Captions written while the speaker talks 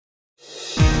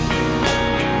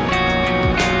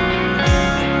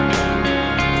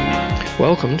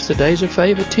Welcome to the Days of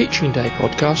Favour Teaching Day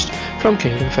podcast from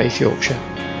Kingdom Faith Yorkshire.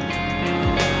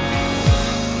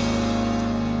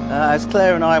 As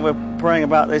Claire and I were praying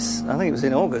about this, I think it was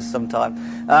in August sometime,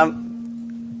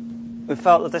 we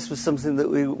felt that this was something that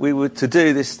we were to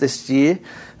do this year,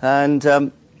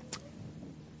 and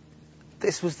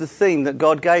this was the theme that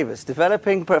God gave us: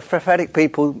 being a prophetic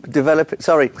people, developing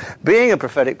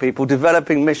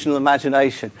missional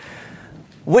imagination.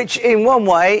 Which in one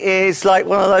way is like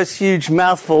one of those huge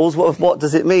mouthfuls, what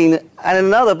does it mean? And in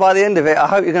another, by the end of it, I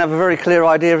hope you're going to have a very clear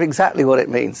idea of exactly what it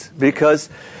means, because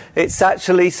it's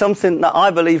actually something that I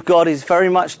believe God is very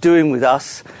much doing with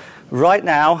us right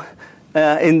now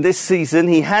in this season.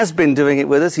 He has been doing it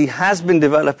with us. He has been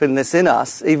developing this in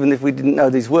us, even if we didn't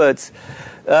know these words.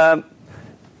 And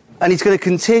He's going to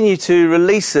continue to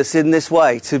release us in this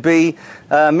way, to be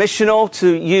missional,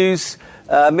 to use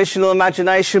missional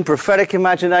imagination, prophetic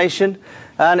imagination.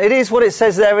 And it is what it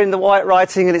says there in the white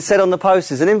writing, and it said on the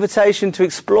posters, an invitation to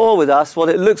explore with us what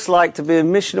it looks like to be a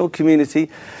missional community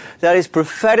that is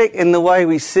prophetic in the way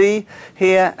we see,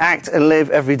 hear, act and live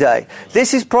every day.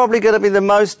 This is probably going to be the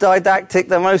most didactic,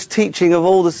 the most teaching of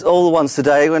all the ones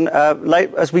today. When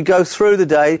as we go through the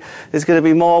day, there's going to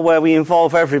be more where we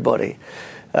involve everybody.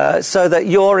 So that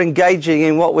you're engaging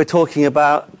in what we're talking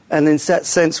about, and in that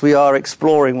sense we are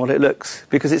exploring what it looks.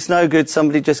 Because it's no good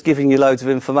somebody just giving you loads of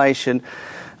information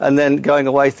and then going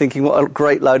away thinking, what a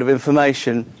great load of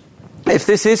information. If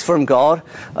this is from God,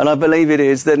 and I believe it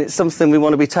is, then it's something we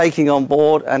want to be taking on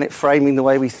board, and it framing the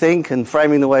way we think and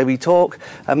framing the way we talk,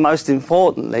 and most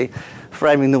importantly,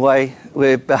 framing the way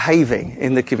we're behaving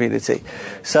in the community.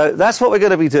 So that's what we're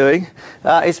going to be doing.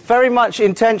 It's very much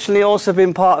intentionally also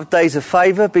been part of Days of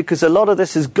Favour, because a lot of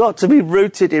this has got to be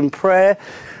rooted in prayer.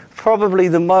 Probably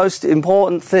the most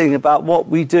important thing about what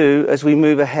we do as we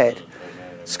move ahead.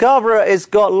 Scarborough has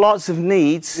got lots of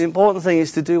needs. The important thing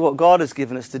is to do what God has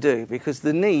given us to do, because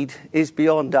the need is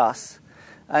beyond us.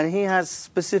 And He has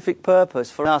specific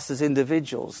purpose for us as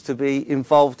individuals to be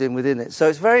involved in within it. So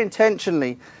it's very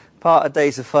intentionally part of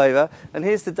Days of Favour. And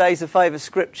here's the Days of Favour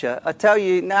scripture. I tell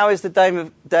you, now is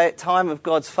the time of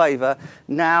God's favour.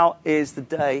 Now is the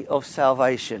day of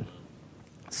salvation.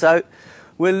 So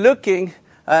we're looking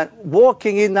at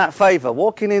walking in that favour,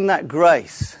 walking in that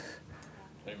grace.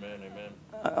 Amen, amen.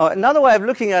 Another way of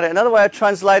looking at it, another way of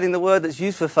translating the word that's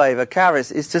used for favour, charis,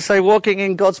 is to say walking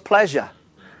in God's pleasure.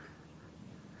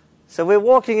 So we're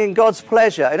walking in God's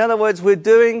pleasure. In other words, we're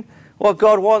doing what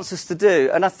God wants us to do.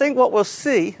 And I think what we'll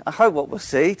see, I hope what we'll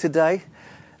see today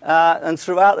and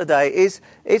throughout the day, is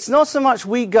it's not so much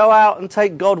we go out and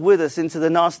take God with us into the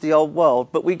nasty old world,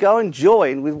 but we go and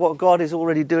join with what God is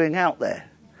already doing out there.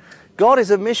 God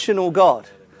is a missional God.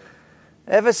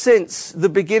 Ever since the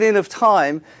beginning of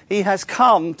time, He has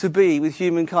come to be with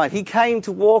humankind. He came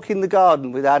to walk in the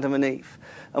garden with Adam and Eve.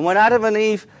 And when Adam and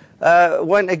Eve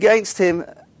went against Him,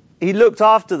 He looked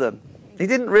after them.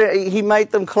 He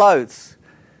made them clothes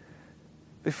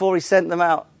before He sent them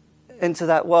out into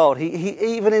that world. He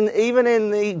even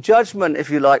in the judgment,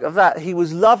 if you like, of that, He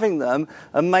was loving them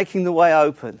and making the way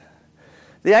open.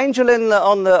 The angel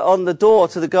on the door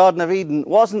to the Garden of Eden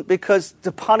wasn't because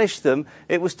to punish them,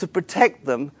 it was to protect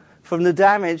them from the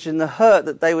damage and the hurt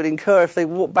that they would incur if they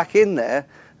walked back in there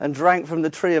and drank from the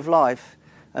tree of life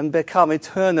and become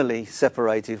eternally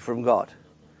separated from God.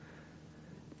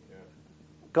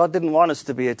 God didn't want us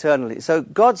to be eternally. So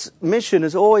God's mission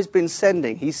has always been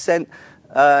sending. He sent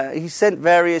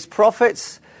various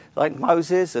prophets like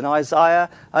Moses and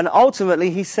Isaiah, and ultimately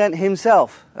He sent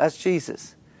Himself as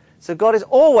Jesus. So God is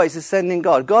always a sending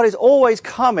God. God is always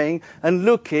coming and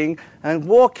looking and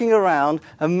walking around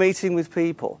and meeting with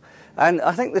people. And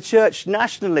I think the church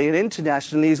nationally and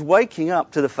internationally is waking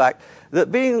up to the fact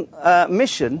that being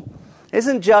mission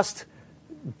isn't just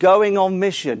going on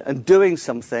mission and doing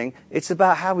something. It's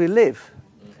about how we live.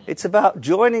 It's about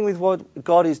joining with what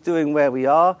God is doing where we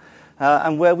are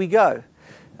and where we go.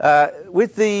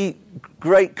 With the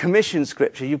Great Commission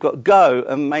scripture, you've got go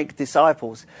and make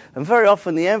disciples. And very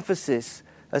often the emphasis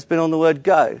has been on the word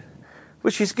go,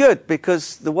 which is good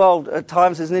because the world at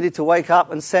times has needed to wake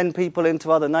up and send people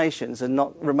into other nations and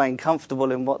not remain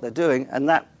comfortable in what they're doing, and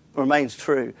that remains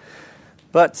true.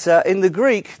 But in the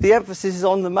Greek, the emphasis is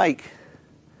on the make.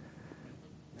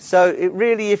 So it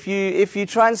really, if you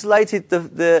translated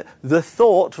the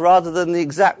thought rather than the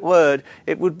exact word,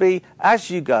 it would be,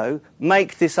 as you go,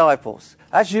 make disciples.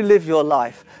 As you live your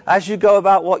life, as you go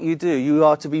about what you do, you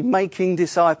are to be making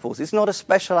disciples. It's not a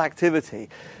special activity.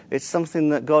 It's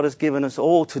something that God has given us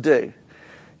all to do.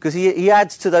 Because he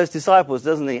adds to those disciples,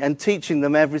 doesn't he? And teaching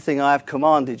them everything I have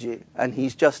commanded you. And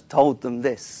He's just told them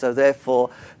this. So therefore,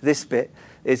 this bit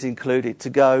is included, to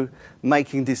go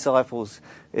making disciples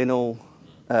in all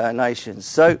nations.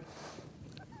 So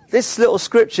this little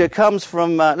scripture comes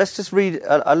from, let's just read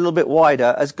a little bit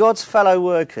wider, as God's fellow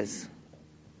workers,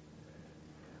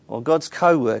 or God's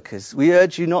co-workers, we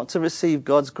urge you not to receive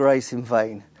God's grace in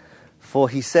vain. For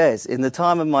he says, in the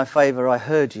time of my favour I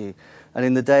heard you, and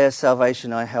in the day of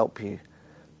salvation I help you.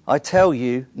 I tell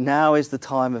you, now is the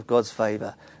time of God's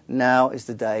favour. Now is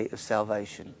the day of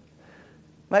salvation.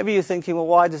 Maybe you're thinking, well,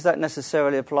 why does that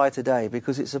necessarily apply today?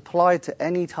 Because it's applied to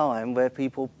any time where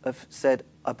people have said,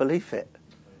 I believe it.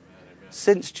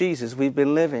 Since Jesus, we've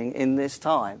been living in this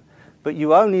time. But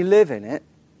you only live in it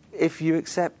if you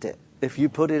accept it, if you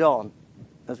put it on,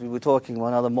 as we were talking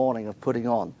one other morning of putting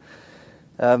on.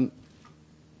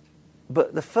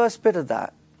 But the first bit of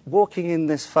that, walking in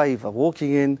this favour,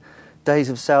 walking in days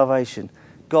of salvation,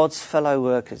 God's fellow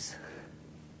workers,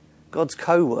 God's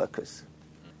co-workers.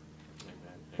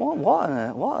 What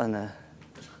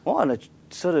a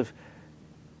sort of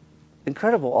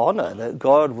incredible honour that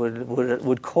God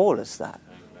would call us that.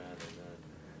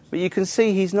 But you can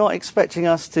see he's not expecting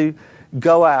us to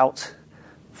go out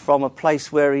from a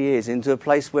place where he is into a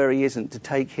place where he isn't to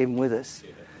take him with us.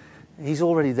 He's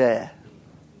already there.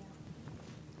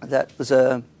 That was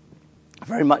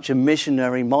very much a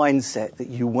missionary mindset, that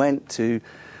you went to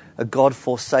a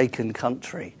God-forsaken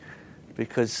country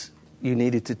because you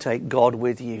needed to take God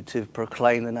with you to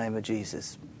proclaim the name of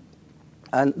Jesus.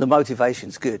 And the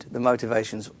motivation's good. The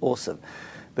motivation's awesome.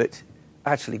 But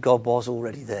actually God was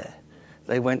already there.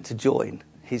 They went to join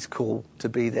his call to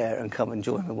be there and come and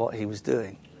join in what he was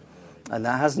doing. And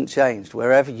that hasn't changed.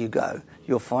 Wherever you go,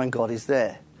 you'll find God is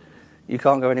there. You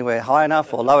can't go anywhere high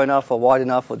enough or low enough or wide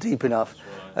enough or deep enough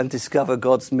and discover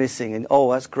God's missing. And,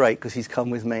 oh, that's great because he's come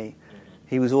with me.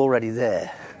 He was already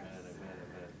there.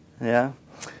 Yeah?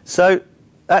 So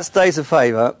that's Days of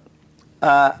Favour.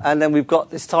 And then we've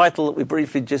got this title that we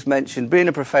briefly just mentioned, Being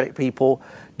a Prophetic People,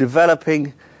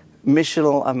 Developing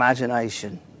Missional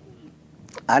Imagination.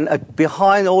 And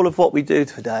behind all of what we do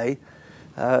today,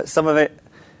 some of it,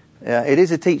 it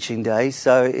is a teaching day,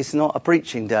 so it's not a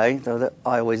preaching day, though that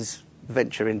I always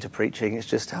venture into preaching, it's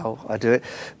just how I do it.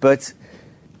 But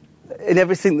in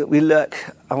everything that we look,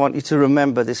 I want you to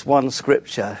remember this one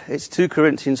scripture. It's 2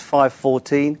 Corinthians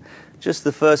 5:14. Just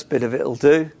the first bit of it will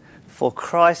do. For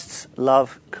Christ's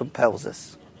love compels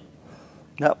us.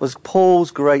 That was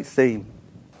Paul's great theme.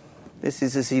 This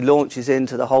is as he launches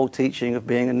into the whole teaching of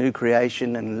being a new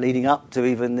creation and leading up to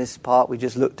even this part we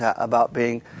just looked at about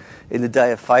being in the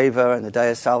day of favour and the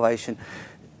day of salvation.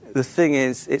 The thing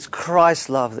is, it's Christ's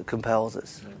love that compels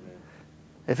us.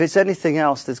 If it's anything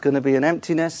else, there's going to be an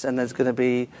emptiness and there's going to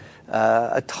be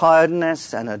a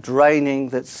tiredness and a draining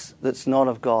that's not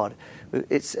of God.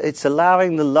 It's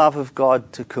allowing the love of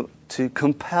God to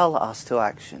compel us to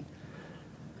action.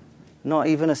 Not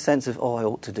even a sense of, oh, I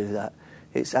ought to do that.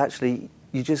 It's actually,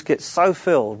 you just get so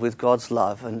filled with God's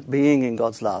love and being in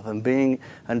God's love and being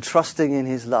and trusting in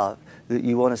his love that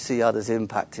you want to see others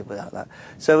impacted without that.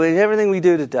 So in everything we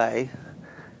do today,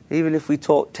 even if we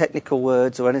talk technical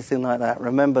words or anything like that,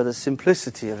 remember the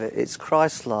simplicity of it. It's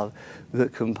Christ's love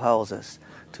that compels us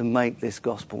to make this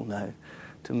gospel known,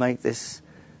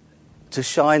 to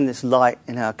shine this light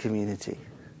in our community,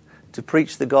 to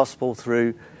preach the gospel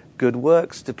through good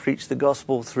works, to preach the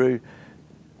gospel through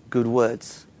good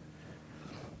words.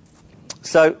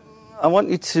 So I want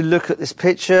you to look at this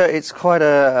picture. It's quite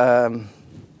a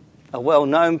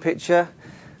well-known picture.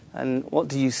 And what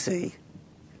do you see?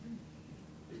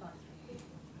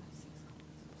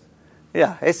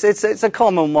 Yeah, it's a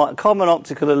common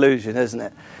optical illusion, isn't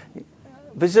it?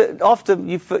 But often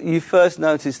you first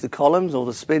notice the columns or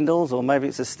the spindles, or maybe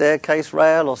it's a staircase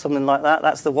rail or something like that.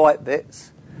 That's the white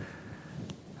bits.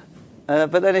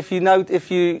 But then if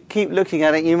you keep looking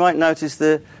at it, you might notice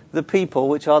the people,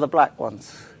 which are the black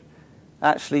ones.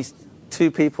 Actually,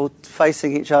 two people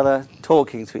facing each other,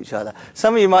 talking to each other.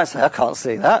 Some of you might say, I can't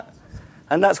see that.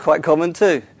 And that's quite common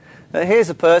too. Here's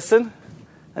a person,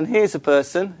 and here's a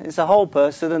person. It's a whole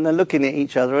person, and they're looking at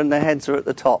each other, and their heads are at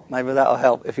the top. Maybe that'll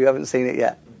help if you haven't seen it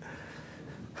yet.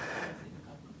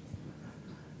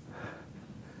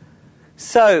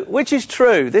 So, which is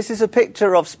true? This is a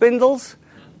picture of spindles,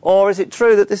 or is it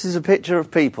true that this is a picture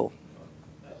of people?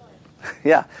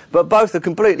 Yeah, but both are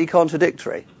completely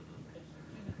contradictory.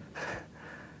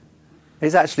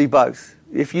 It's actually both.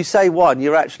 If you say one,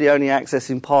 you're actually only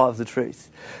accessing part of the truth.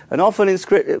 And often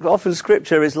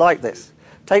Scripture is like this.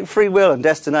 Take free will and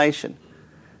destination.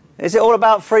 Is it all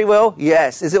about free will?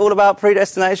 Yes. Is it all about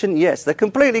predestination? Yes. They're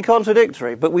completely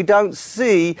contradictory, but we don't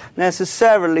see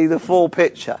necessarily the full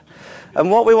picture. And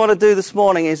what we want to do this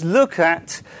morning is look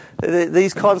at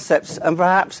these concepts and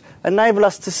perhaps enable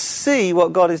us to see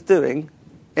what God is doing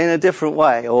in a different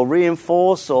way, or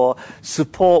reinforce or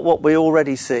support what we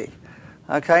already see.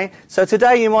 Okay? So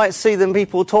today you might see them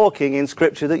people talking in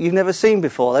Scripture that you've never seen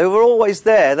before. They were always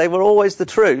there. They were always the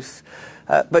truth.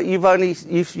 But you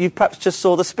perhaps just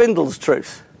saw the spindle's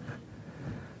truth.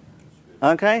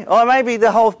 Okay? Or maybe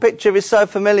the whole picture is so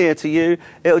familiar to you,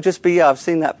 it'll just be, yeah, I've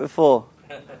seen that before.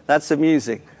 That's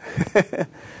amusing.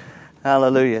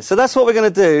 Hallelujah. So that's what we're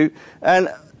going to do. And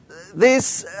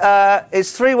this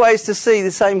is three ways to see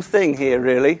the same thing here,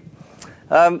 really.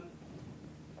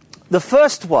 The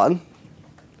first one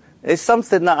is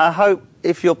something that I hope,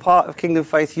 if you're part of Kingdom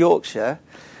Faith Yorkshire,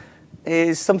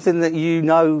 is something that you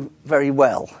know very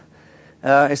well.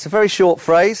 It's a very short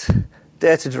phrase,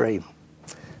 dare to dream.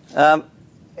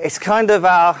 It's kind of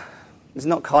our, it's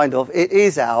not kind of, it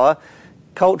is our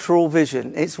cultural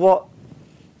vision. It's what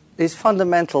is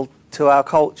fundamental to our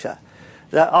culture.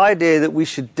 That idea that we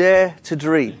should dare to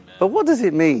dream. But what does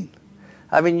it mean?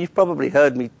 I mean, you've probably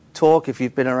heard me talk, if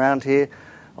you've been around here,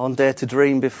 on Dare to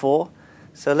Dream before.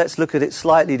 So let's look at it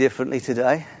slightly differently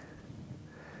today.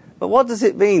 But what does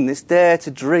it mean, this dare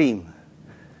to dream?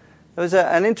 There was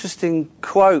an interesting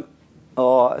quote,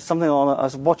 or something I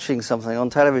was watching something on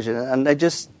television, and it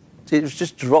was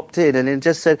just dropped in, and it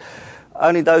just said,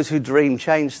 only those who dream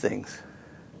change things.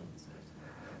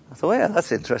 I thought, yeah,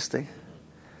 that's interesting.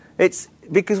 It's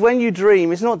because when you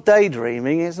dream, it's not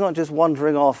daydreaming. It's not just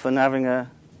wandering off and having a,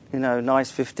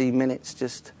 nice 15 minutes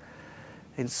just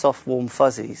in soft, warm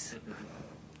fuzzies.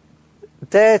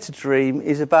 Dare to dream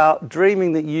is about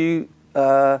dreaming that you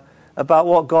about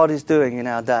what God is doing in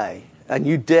our day, and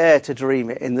you dare to dream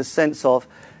it in the sense of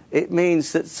it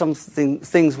means that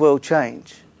things will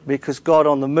change because God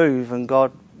on the move and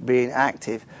God being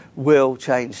active will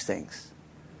change things.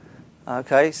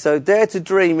 Okay, so dare to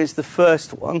dream is the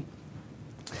first one.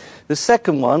 The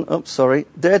second one,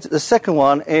 the second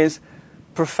one is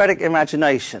prophetic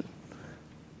imagination.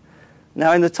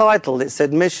 Now in the title it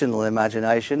said missional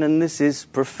imagination, and this is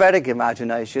prophetic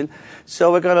imagination.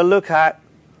 So we're going to look at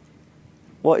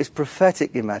what is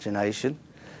prophetic imagination,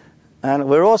 and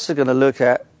we're also going to look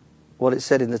at what it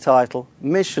said in the title,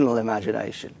 missional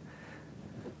imagination.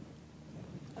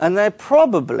 And they're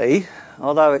probably,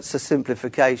 although it's a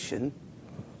simplification,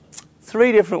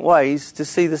 three different ways to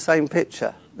see the same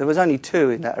picture. There was only two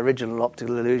in that original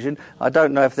optical illusion. I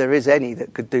don't know if there is any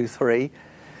that could do three.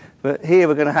 But here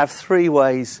we're going to have three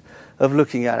ways of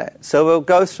looking at it. So we'll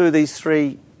go through these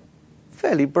three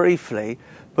fairly briefly,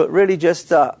 but really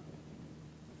just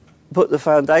put the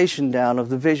foundation down of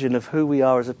the vision of who we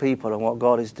are as a people and what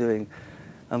God is doing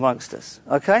amongst us.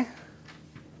 Okay?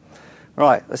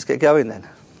 Right, let's get going then.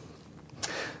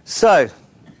 So,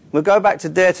 we'll go back to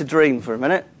Dare to Dream for a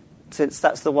minute, since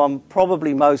that's the one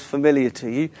probably most familiar to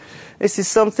you. This is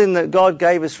something that God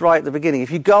gave us right at the beginning.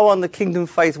 If you go on the Kingdom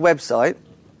Faith website,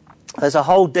 there's a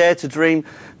whole Dare to Dream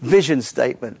vision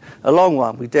statement, a long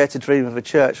one. We dare to dream of a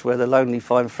church where the lonely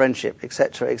find friendship,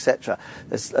 etc., etc.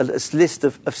 There's a list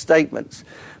of statements.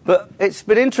 But it's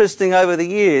been interesting over the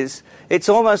years. It's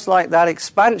almost like that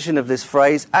expansion of this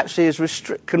phrase actually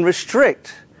can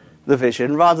restrict the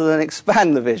vision rather than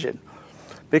expand the vision.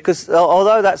 Because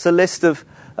although that's a list of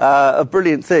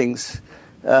brilliant things,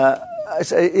 and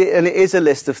it is a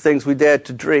list of things we dare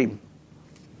to dream,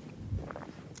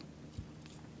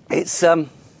 it's what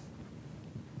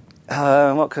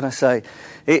can I say?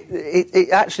 It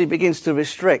actually begins to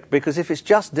restrict, because if it's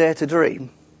just dare to dream,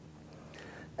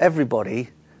 everybody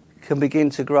can begin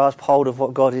to grasp hold of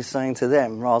what God is saying to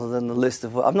them, rather than the list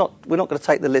of. We're not going to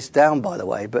take the list down, by the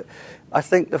way, but I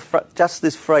think just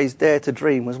this phrase "dare to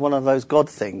dream" was one of those God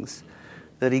things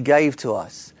that He gave to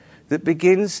us that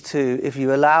begins to, if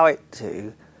you allow it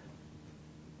to,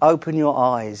 open your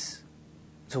eyes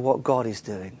to what God is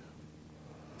doing.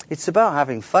 It's about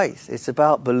having faith. It's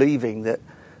about believing that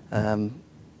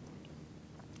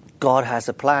God has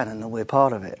a plan and that we're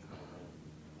part of it.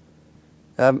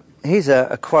 Here's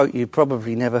a quote you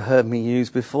probably never heard me use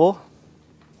before.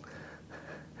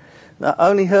 The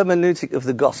only hermeneutic of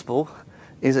the gospel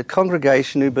is a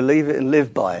congregation who believe it and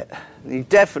live by it. You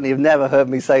definitely have never heard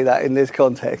me say that in this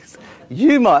context.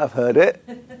 You might have heard it,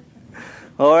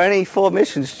 or any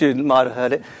formation student might have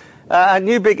heard it.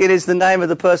 Newbigin is the name of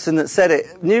the person that said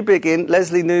it.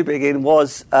 Leslie Newbigin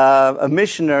was a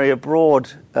missionary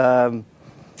abroad in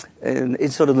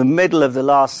sort of the middle of the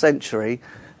last century.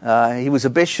 He was a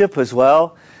bishop as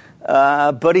well,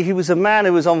 but he was a man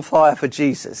who was on fire for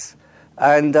Jesus.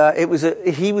 And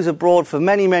he was abroad for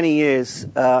many, many years.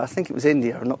 I think it was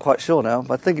India. I'm not quite sure now,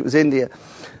 but I think it was India.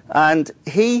 And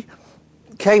he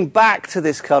came back to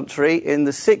this country in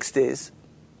the 60s.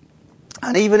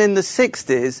 And even in the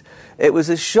 60s, it was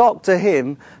a shock to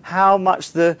him how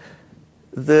much that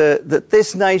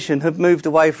this nation had moved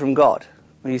away from God.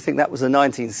 When you think that was the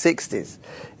 1960s.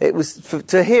 It was,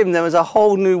 to him, there was a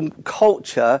whole new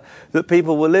culture that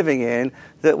people were living in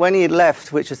that when he had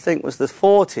left, which I think was the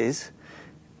 40s,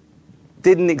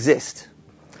 didn't exist.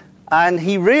 And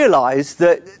he realized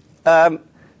that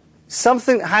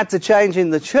something had to change in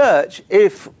the church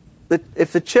if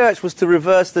the church was to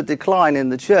reverse the decline in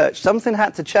the church. Something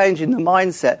had to change in the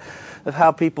mindset of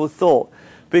how people thought.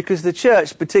 Because the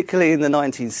church, particularly in the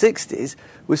 1960s,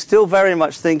 was still very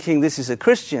much thinking this is a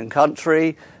Christian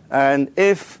country, and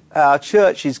if our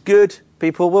church is good,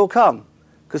 people will come,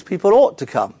 because people ought to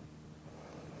come.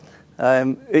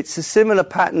 It's a similar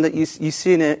pattern that you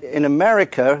see in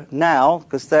America now,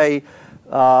 because they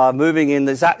are moving in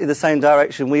exactly the same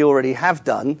direction we already have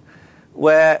done,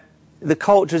 where the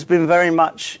culture has been very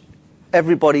much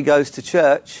everybody goes to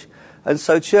church, and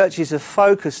so churches are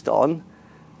focused on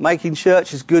making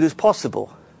church as good as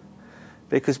possible.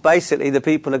 Because basically the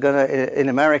people are going to, in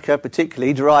America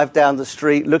particularly, drive down the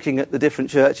street looking at the different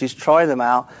churches, try them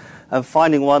out, and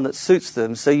finding one that suits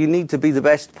them. So you need to be the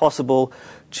best possible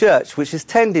church, which has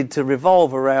tended to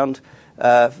revolve around,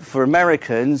 for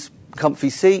Americans, comfy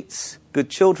seats, good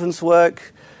children's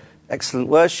work, excellent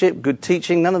worship, good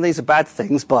teaching. None of these are bad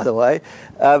things, by the way.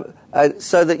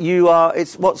 So that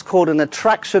it's what's called an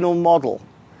attractional model.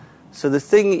 So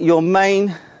your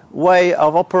main way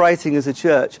of operating as a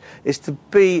church is to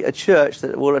be a church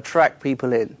that will attract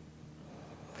people in.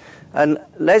 And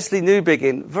Leslie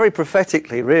Newbigin, very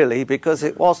prophetically really, because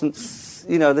it wasn't,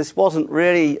 this wasn't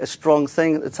really a strong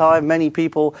thing at the time. Many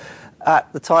people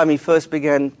at the time he first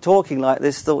began talking like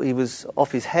this thought he was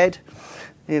off his head.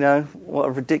 What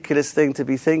a ridiculous thing to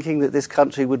be thinking, that this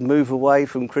country would move away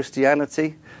from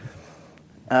Christianity.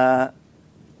 But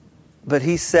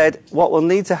he said what will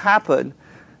need to happen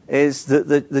is that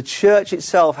the church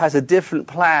itself has a different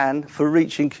plan for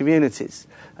reaching communities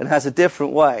and has a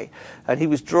different way. And he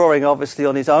was drawing, obviously,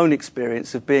 on his own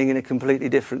experience of being in a completely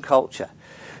different culture.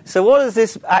 So what does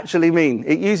this actually mean?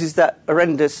 It uses that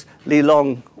horrendously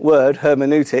long word,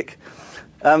 hermeneutic.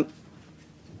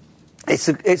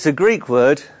 It's a Greek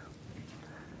word,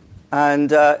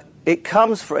 and it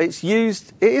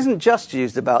isn't just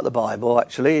used about the Bible,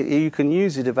 actually. You can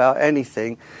use it about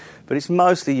anything, but it's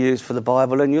mostly used for the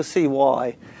Bible, and you'll see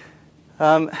why.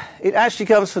 It actually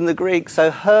comes from the Greek,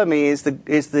 so Hermes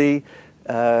is the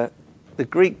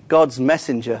Greek god's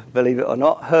messenger, believe it or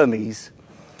not, Hermes.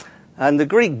 And the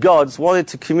Greek gods wanted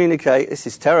to communicate. This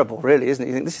is terrible, really, isn't it?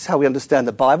 You think this is how we understand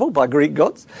the Bible, by Greek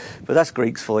gods? But that's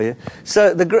Greeks for you.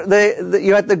 So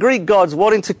you had the Greek gods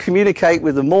wanting to communicate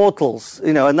with the mortals,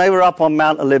 and they were up on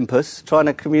Mount Olympus trying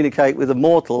to communicate with the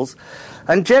mortals.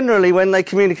 And generally, when they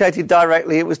communicated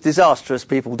directly, it was disastrous.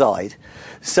 People died.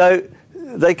 So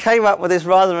they came up with this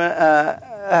rather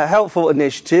helpful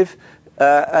initiative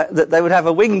that they would have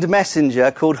a winged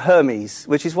messenger called Hermes,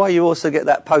 which is why you also get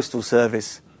that postal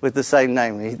service with the same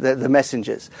name, the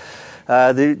messengers.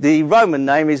 The Roman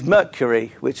name is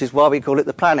Mercury, which is why we call it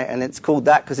the planet, and it's called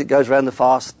that because it goes around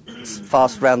fast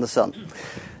around the sun.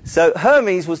 So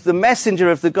Hermes was the messenger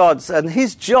of the gods, and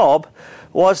his job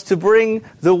was to bring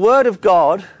the word of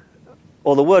God,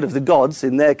 or the word of the gods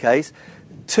in their case,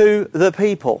 to the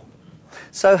people.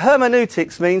 So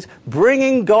hermeneutics means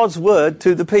bringing God's word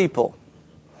to the people.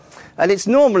 And it's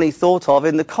normally thought of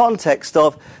in the context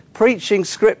of preaching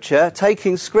Scripture,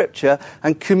 taking Scripture,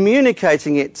 and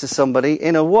communicating it to somebody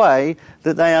in a way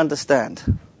that they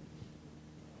understand.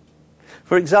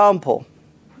 For example,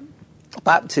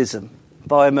 baptism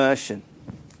by immersion,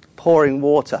 pouring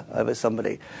water over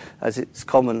somebody, as it's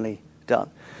commonly done.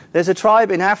 There's a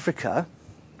tribe in Africa,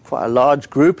 quite a large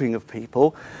grouping of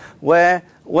people, where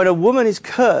when a woman is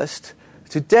cursed,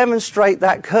 to demonstrate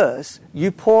that curse,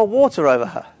 you pour water over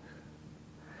her.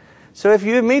 So if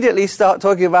you immediately start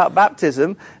talking about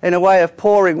baptism in a way of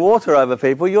pouring water over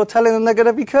people, you're telling them they're going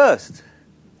to be cursed.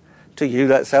 To you,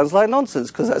 that sounds like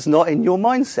nonsense, because that's not in your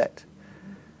mindset.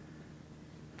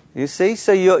 You see?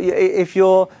 So if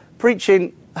you're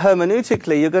preaching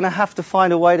hermeneutically, you're going to have to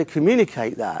find a way to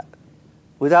communicate that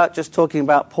without just talking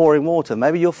about pouring water.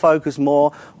 Maybe you'll focus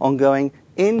more on going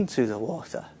into the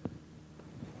water.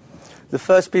 The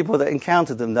first people that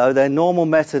encountered them, though, their normal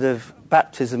method of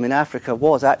baptism in Africa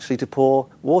was actually to pour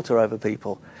water over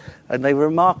people. And they were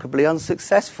remarkably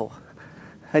unsuccessful.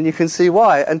 And you can see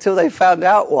why, until they found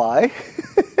out why.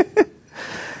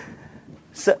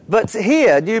 So, but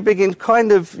here, Newbigin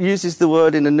kind of uses the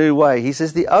word in a new way. He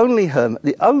says the only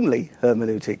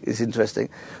hermeneutic, is interesting,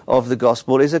 of the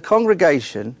gospel is a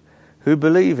congregation who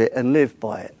believe it and live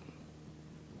by it.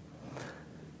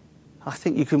 I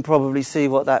think you can probably see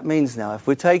what that means now. If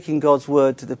we're taking God's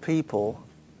word to the people,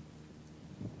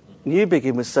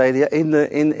 Newbigin would say that in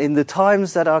the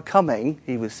times that are coming,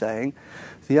 he was saying,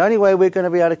 the only way we're going to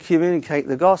be able to communicate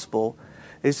the gospel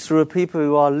is through a people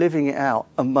who are living it out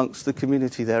amongst the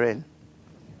community they're in.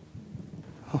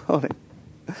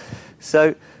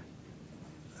 So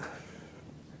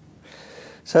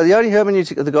the only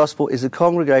hermeneutic of the gospel is a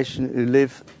congregation who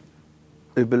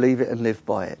believe it and live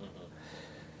by it.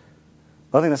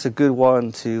 I think that's a good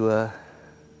one to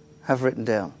have written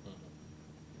down.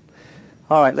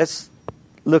 All right, let's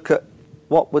look at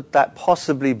what would that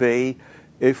possibly be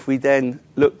if we then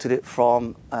looked at it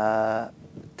from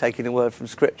taking a word from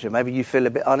Scripture. Maybe you feel a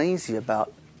bit uneasy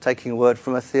about taking a word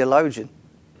from a theologian.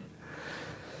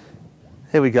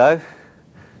 Here we go.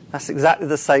 That's exactly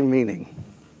the same meaning,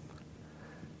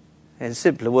 in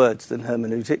simpler words than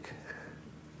hermeneutic.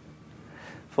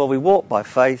 For we walk by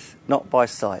faith, not by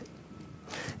sight.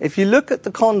 If you look at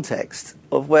the context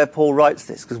of where Paul writes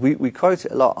this, because we quote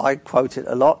it a lot, I quote it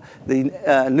a lot, the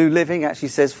New Living actually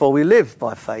says, for we live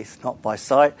by faith, not by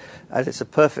sight, and it's a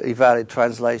perfectly valid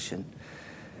translation.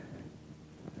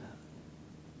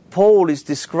 Paul is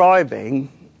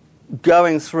describing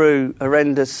going through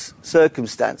horrendous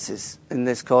circumstances in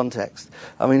this context.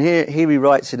 I mean, here he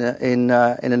writes in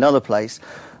another place,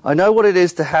 I know what it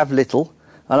is to have little,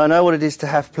 and I know what it is to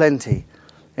have plenty.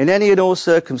 In any and all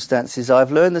circumstances, I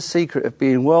have learned the secret of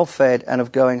being well fed and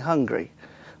of going hungry,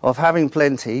 of having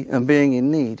plenty and being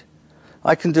in need.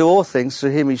 I can do all things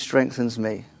through him who strengthens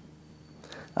me.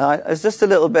 It's just a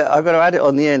little bit, I've got to add it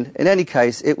on the end. In any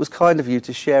case, it was kind of you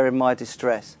to share in my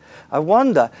distress. I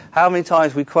wonder how many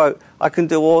times we quote, I can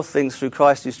do all things through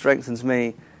Christ who strengthens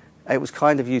me. It was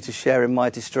kind of you to share in my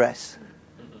distress.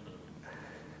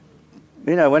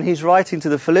 You know, when he's writing to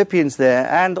the Philippians there,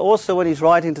 and also when he's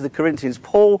writing to the Corinthians,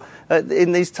 Paul,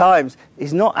 in these times,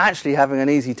 is not actually having an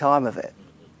easy time of it.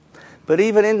 But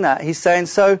even in that, he's saying,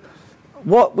 so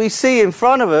what we see in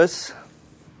front of us,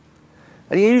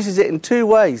 and he uses it in two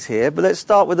ways here, but let's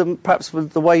start with perhaps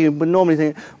with the way you would normally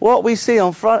think. What we see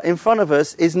in front of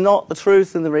us is not the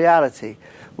truth and the reality.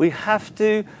 We have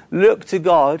to look to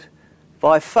God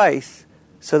by faith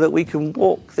so that we can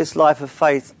walk this life of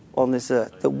faith on this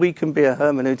earth, that we can be a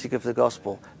hermeneutic of the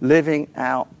gospel, living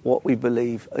out what we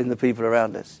believe in the people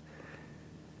around us.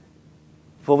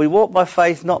 For we walk by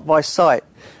faith, not by sight.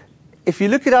 If you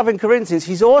look it up in Corinthians,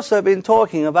 he's also been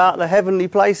talking about the heavenly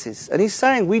places. And he's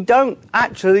saying we don't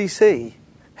actually see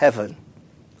heaven.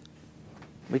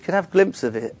 We can have glimpses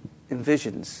of it in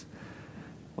visions.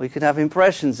 We can have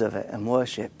impressions of it and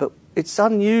worship. But it's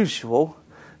unusual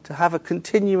to have a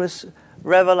continuous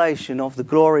revelation of the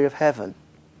glory of heaven.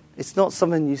 It's not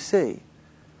something you see.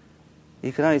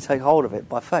 You can only take hold of it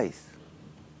by faith.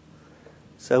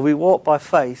 So we walk by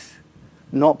faith,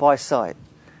 not by sight.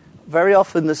 Very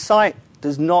often the sight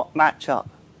does not match up.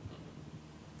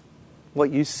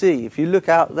 What you see, if you look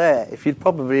out there, if you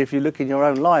look in your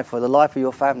own life or the life of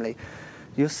your family,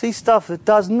 you'll see stuff that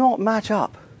does not match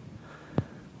up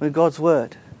with God's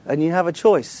word. And you have a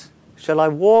choice. Shall I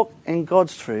walk in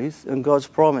God's truth and God's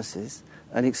promises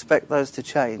and expect those to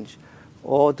change?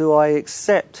 Or do I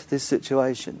accept this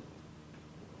situation?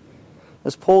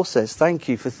 As Paul says, thank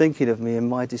you for thinking of me in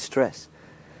my distress.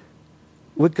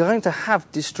 We're going to have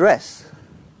distress.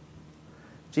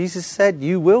 Jesus said,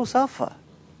 you will suffer.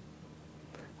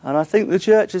 And I think the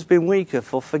church has been weaker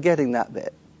for forgetting that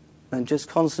bit and just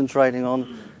concentrating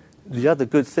on the other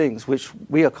good things, which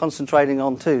we are concentrating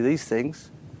on too, these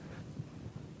things.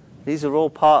 These are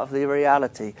all part of the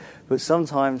reality. But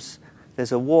sometimes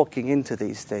there's a walking into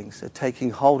these things, a taking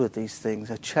hold of these things,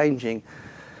 a changing.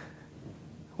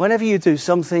 Whenever you do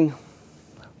something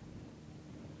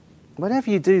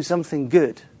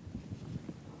good,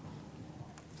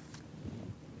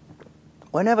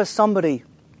 whenever somebody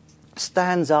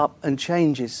stands up and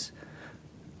changes,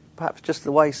 perhaps just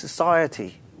the way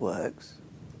society works,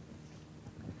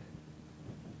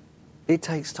 it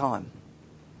takes time.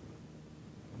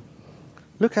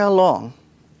 Look how long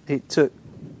it took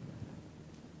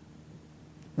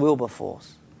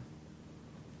Wilberforce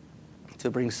to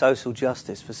bring social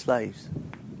justice for slaves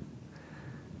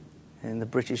in the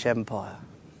British Empire.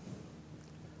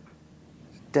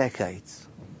 Decades.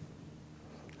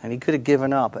 And he could have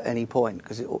given up at any point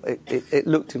because it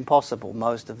looked impossible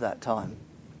most of that time.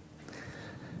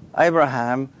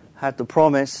 Abraham had the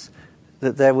promise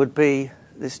that there would be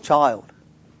this child.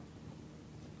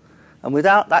 And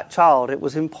without that child, it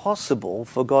was impossible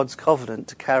for God's covenant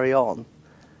to carry on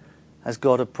as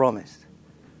God had promised.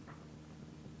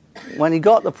 When he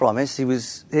got the promise, him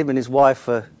and his wife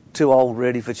were too old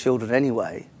really for children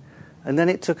anyway. And then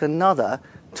it took another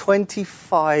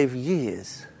 25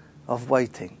 years of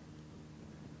waiting.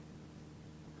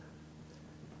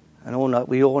 And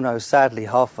we all know, sadly,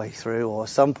 halfway through, or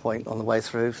some point on the way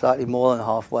through, slightly more than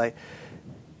halfway,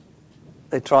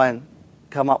 they try and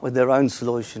come up with their own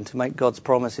solution to make God's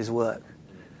promises work.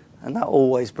 And that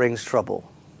always brings trouble.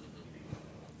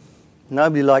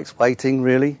 Nobody likes waiting,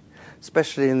 really,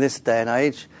 especially in this day and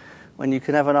age, when you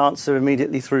can have an answer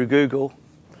immediately through Google.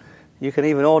 You can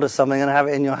even order something and have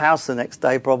it in your house the next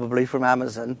day, probably from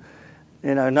Amazon.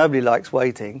 You know, nobody likes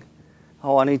waiting.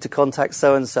 Oh, I need to contact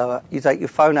so-and-so. You take your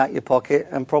phone out your pocket,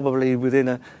 and probably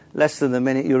within less than a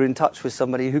minute you're in touch with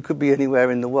somebody who could be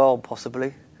anywhere in the world,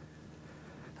 possibly.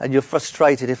 And you're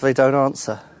frustrated if they don't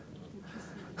answer.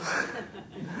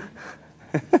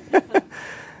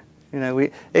 You know,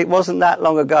 it wasn't that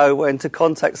long ago when to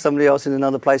contact somebody else in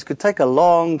another place could take a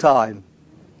long time.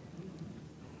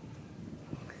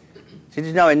 Did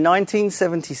you know in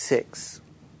 1976,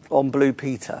 on Blue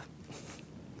Peter,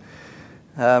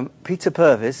 Peter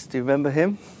Purvis, do you remember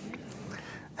him?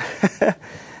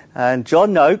 And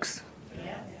John Noakes.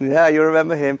 Yeah, you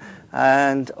remember him.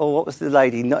 And what was the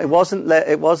lady? No, it wasn't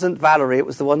Valerie. It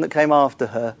was the one that came after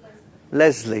her.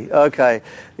 Leslie. Okay.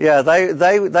 Yeah,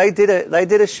 they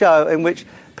did a show in which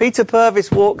Peter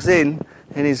Purvis walks in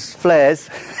his flares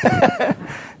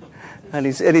and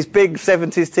his big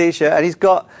 70s t-shirt, and he's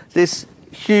got this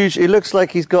huge, it looks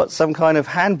like he's got some kind of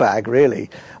handbag, really,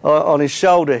 on his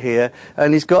shoulder here,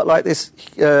 and he's got like this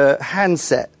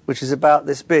handset, which is about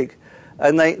this big.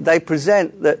 And they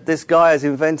present that this guy has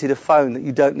invented a phone that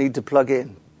you don't need to plug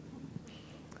in.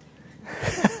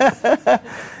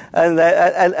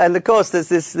 and of course, there's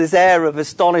this air of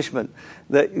astonishment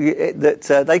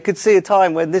that they could see a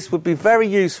time when this would be very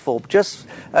useful,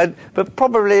 but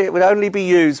probably it would only be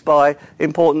used by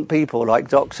important people like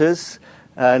doctors.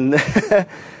 And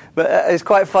but it's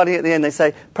quite funny at the end. They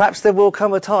say perhaps there will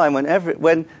come a time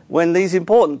when these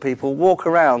important people walk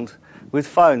around with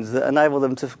phones that enable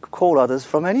them to call others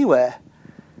from anywhere.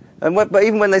 But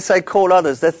even when they say call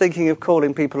others, they're thinking of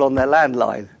calling people on their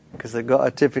landline, because they've got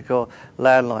a typical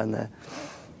landline there.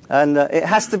 And it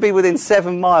has to be within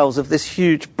 7 miles of this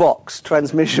huge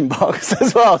transmission box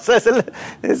as well. So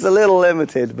it's a little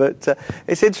limited, but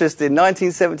it's interesting.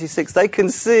 1976, they can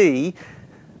see,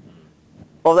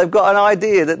 or they've got an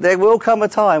idea that there will come a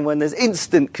time when there's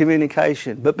instant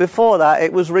communication. But before that,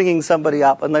 it was ringing somebody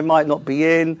up and they might not be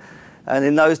in. And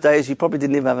in those days, you probably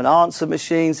didn't even have an answer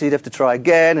machine, so you'd have to try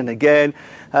again and again.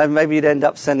 And maybe you'd end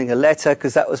up sending a letter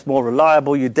because that was more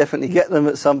reliable. You'd definitely get them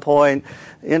at some point,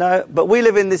 you know. But we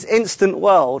live in this instant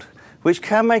world, which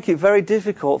can make it very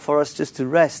difficult for us just to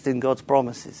rest in God's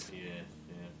promises. Yeah,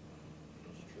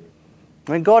 that's true.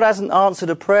 When God hasn't answered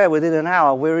a prayer within an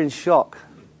hour, we're in shock.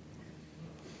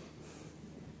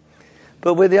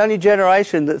 But we're the only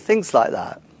generation that thinks like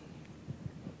that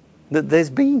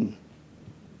there's been.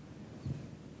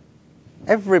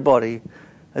 Everybody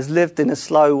has lived in a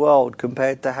slow world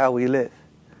compared to how we live.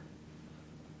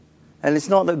 And it's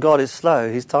not that God is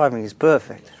slow, his timing is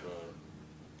perfect.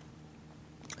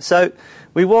 So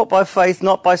we walk by faith,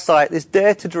 not by sight. This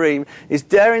dare to dream is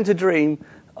daring to dream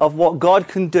of what God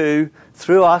can do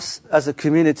through us as a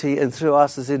community and through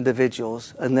us as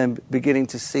individuals, and then beginning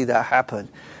to see that happen.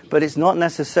 But it's not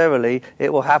necessarily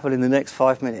it will happen in the next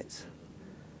 5 minutes.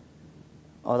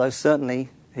 Although certainly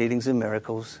healings and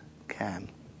miracles can.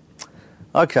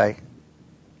 Okay.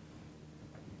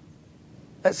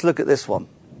 Let's look at this one.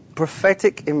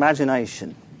 Prophetic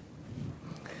imagination.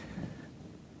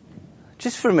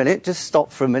 Just for a minute, just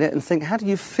stop for a minute and think, how do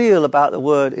you feel about the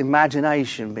word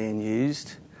imagination being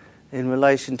used in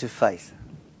relation to faith?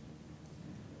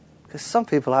 Because some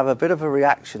people have a bit of a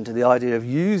reaction to the idea of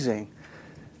using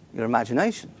your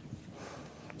imagination.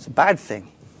 It's a bad thing.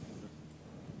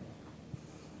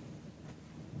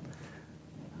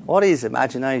 What is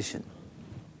imagination?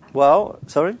 Well,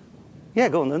 sorry? Yeah,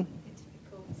 go on then.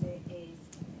 The difficulty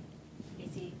is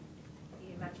the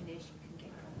imagination can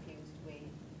get confused with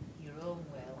your own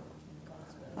will and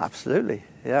God's will. Absolutely,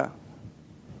 yeah.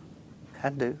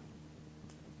 Can do.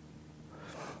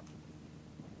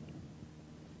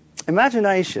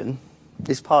 Imagination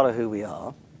is part of who we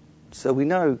are, so we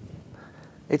know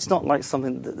it's not like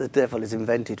something that the devil has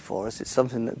invented for us, it's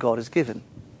something that God has given.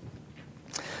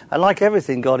 And like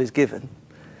everything God has given,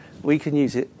 we can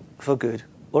use it for good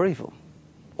or evil,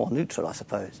 or neutral, I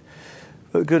suppose.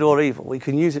 For good or evil. We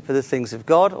can use it for the things of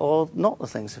God or not the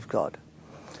things of God.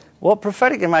 What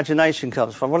prophetic imagination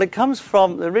comes from? Well, it comes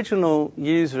from the original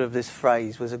user of this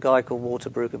phrase was a guy called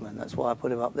Walter Brueggemann. That's why I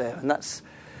put him up there. And that's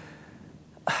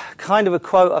kind of a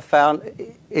quote I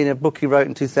found in a book he wrote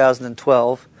in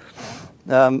 2012.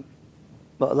 But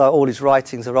all his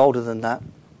writings are older than that.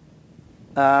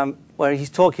 Where he's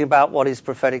talking about what is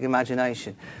prophetic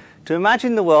imagination. To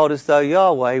imagine the world as though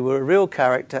Yahweh were a real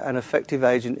character and effective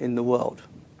agent in the world.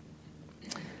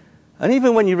 And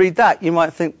even when you read that, you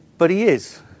might think, but he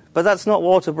is. But that's not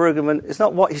Walter Brueggemann. It's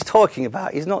not what he's talking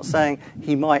about. He's not saying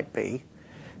he might be.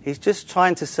 He's just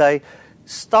trying to say,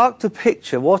 start to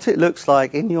picture what it looks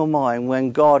like in your mind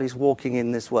when God is walking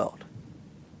in this world.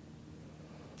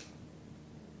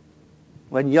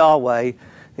 When Yahweh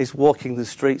is walking the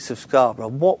streets of Scarborough,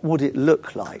 what would it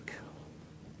look like?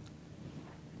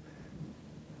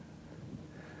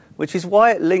 Which is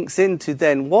why it links into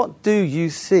then, what do you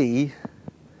see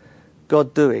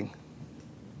God doing?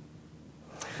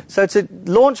 So to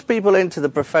launch people into the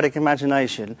prophetic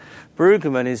imagination,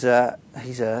 Brueggemann he's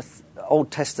a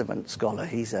Old Testament scholar.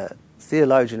 He's a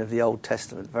theologian of the Old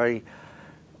Testament, very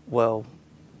well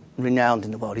renowned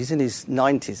in the world. He's in his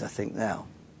 90s, I think, now.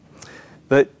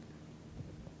 But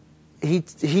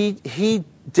he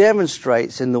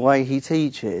demonstrates in the way he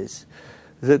teaches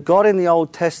that God in the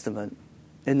Old Testament,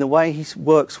 in the way he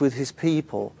works with his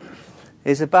people,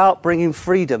 is about bringing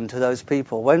freedom to those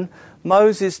people. When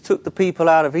Moses took the people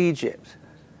out of Egypt,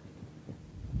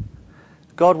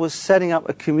 God was setting up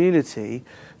a community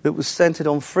that was centered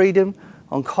on freedom,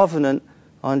 on covenant,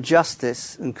 on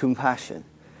justice and compassion.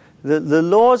 The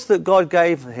laws that God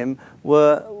gave him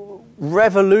were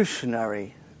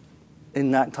revolutionary in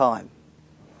that time.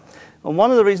 And one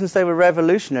of the reasons they were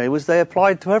revolutionary was they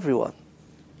applied to everyone.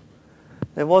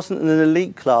 There wasn't an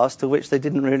elite class to which they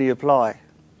didn't really apply.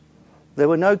 There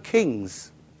were no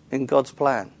kings in God's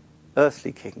plan,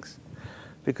 earthly kings,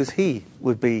 because he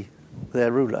would be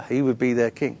their ruler. He would be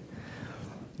their king.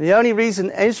 The only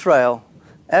reason Israel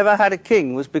ever had a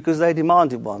king was because they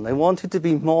demanded one. They wanted to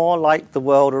be more like the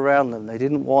world around them. They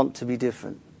didn't want to be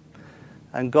different.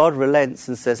 And God relents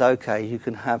and says, okay, you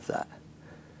can have that.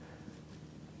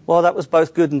 Well, that was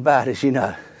both good and bad, as you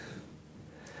know.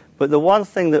 But the one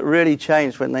thing that really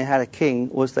changed when they had a king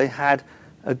was they had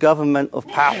a government of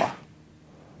power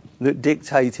that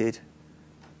dictated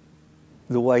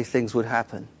the way things would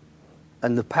happen.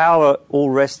 And the power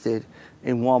all rested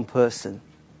in one person.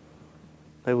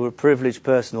 They were a privileged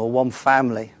person or one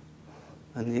family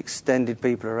and the extended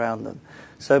people around them.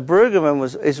 So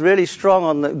Brueggemann is really strong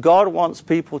on that God wants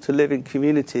people to live in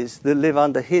communities that live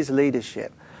under his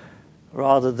leadership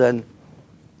rather than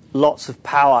lots of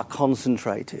power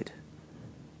concentrated.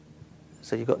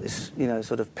 So you've got this,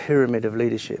 sort of pyramid of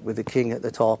leadership with the king at the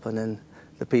top and then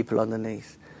the people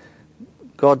underneath.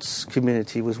 God's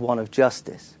community was one of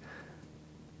justice,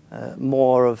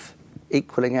 more of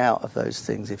equaling out of those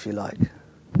things, if you like.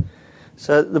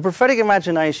 So the prophetic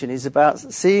imagination is about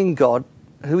seeing God,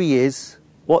 who he is,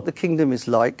 what the kingdom is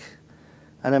like,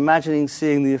 and imagining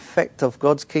seeing the effect of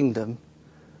God's kingdom,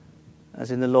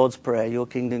 as in the Lord's Prayer, your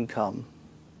kingdom come.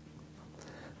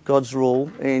 God's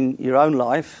rule in your own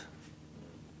life,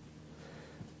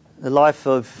 the life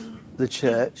of the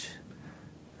church,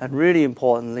 and really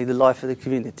importantly, the life of the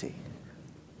community.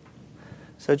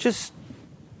 So just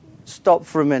stop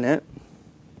for a minute.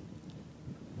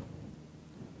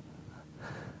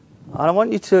 And I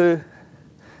want you to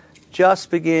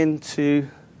just begin to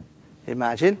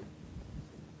imagine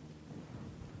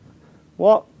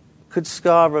what could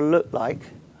Scarborough look like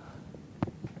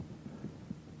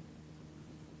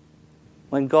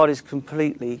when God is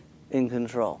completely in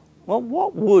control. Well,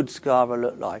 what would Scarborough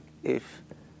look like if...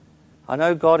 I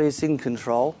know God is in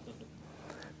control,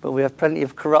 but we have plenty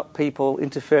of corrupt people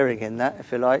interfering in that,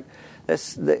 if you like.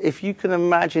 If you can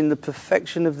imagine the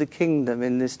perfection of the kingdom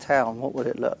in this town, what would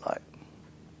it look like?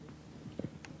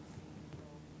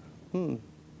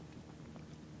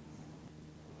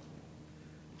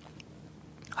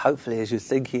 Hopefully, as you're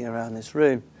thinking around this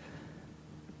room,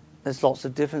 there's lots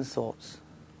of different thoughts.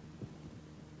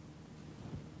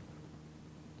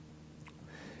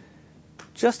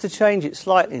 Just to change it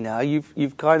slightly now,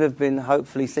 you've kind of been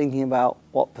hopefully thinking about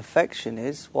what perfection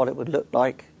is, what it would look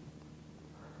like.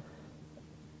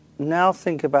 Now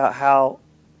think about how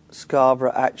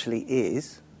Scarborough actually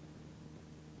is.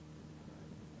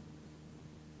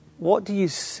 What do you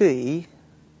see,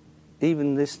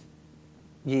 even this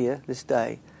year, this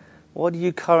day, what do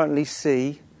you currently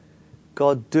see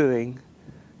God doing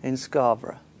in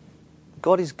Scarborough?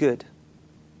 God is good.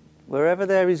 Wherever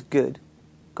there is good,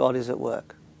 God is at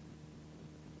work.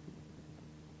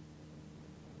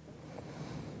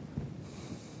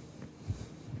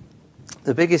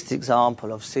 The biggest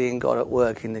example of seeing God at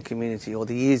work in the community, or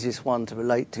the easiest one to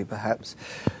relate to perhaps,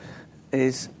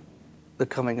 is the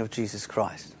coming of Jesus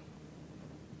Christ.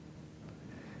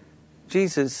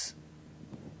 Jesus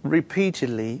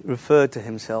repeatedly referred to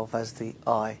himself as the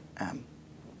I am.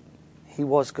 He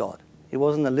was God. He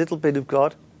wasn't a little bit of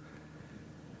God.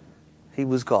 He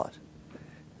was God.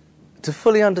 To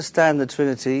fully understand the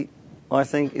Trinity, I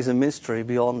think, is a mystery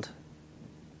beyond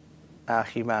our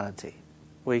humanity.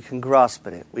 We can grasp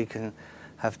at it. We can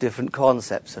have different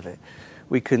concepts of it.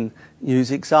 We can use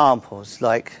examples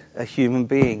like a human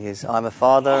being is. I'm a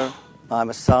father, I'm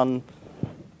a son,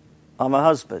 I'm a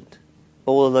husband.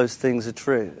 All of those things are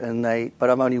true, but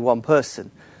I'm only one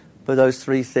person. But those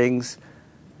three things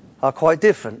are quite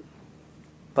different.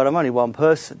 But I'm only one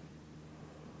person.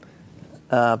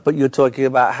 But you're talking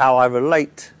about how I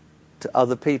relate to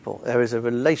other people. There is a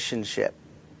relationship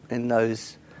in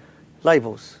those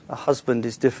labels. A husband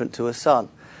is different to a son,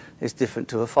 is different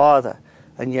to a father,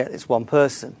 and yet it's one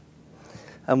person.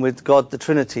 And with God, the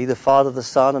Trinity, the Father, the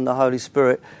Son, and the Holy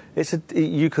Spirit,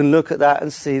 you can look at that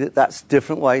and see that that's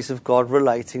different ways of God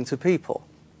relating to people.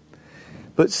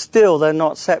 But still, they're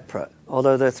not separate.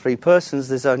 Although they're three persons,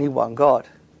 there's only one God.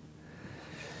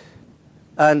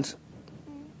 And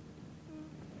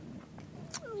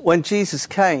when Jesus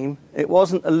came, it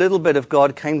wasn't a little bit of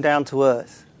God came down to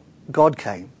earth. God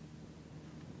came.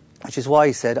 Which is why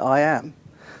he said, I am.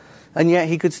 And yet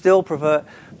he could still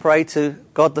pray to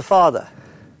God the Father.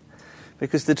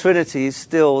 Because the Trinity is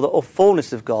still, the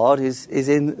fullness of God is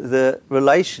in the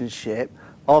relationship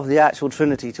of the actual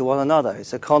Trinity to one another.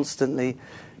 It's a constantly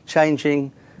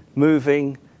changing,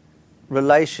 moving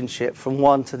relationship from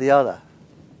one to the other.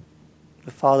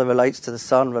 The Father relates to the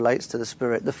Son, relates to the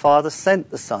Spirit. The Father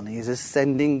sent the Son. He is a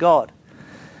sending God.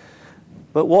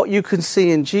 But what you can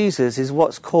see in Jesus is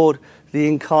what's called the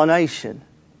incarnation.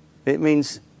 It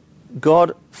means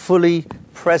God fully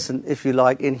present, if you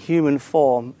like, in human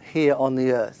form here on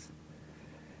the earth.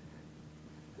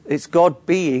 It's God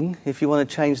being, if you want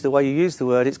to change the way you use the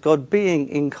word, it's God being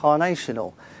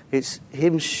incarnational. It's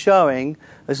him showing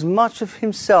as much of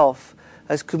himself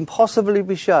as can possibly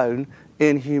be shown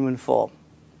in human form.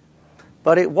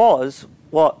 But it was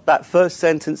what that first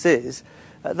sentence is.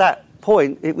 At that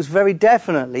point, it was very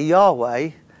definitely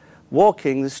Yahweh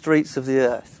walking the streets of the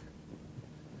earth.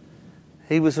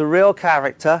 He was a real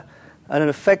character and an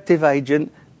effective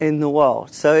agent in the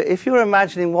world. So if you're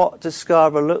imagining what does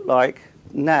Scarborough look like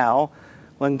now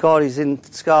when God is in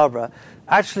Scarborough,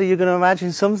 actually you're going to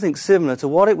imagine something similar to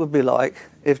what it would be like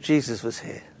if Jesus was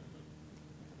here.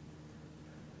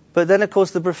 But then, of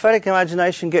course, the prophetic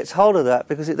imagination gets hold of that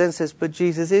because it then says, but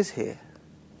Jesus is here.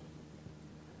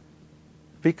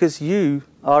 Because you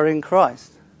are in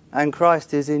Christ, and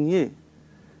Christ is in you.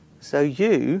 So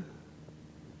you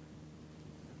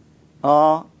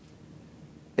are,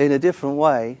 in a different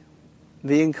way,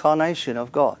 the incarnation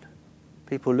of God.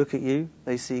 People look at you,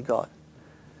 they see God.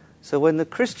 So when the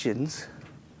Christians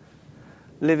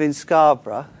live in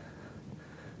Scarborough,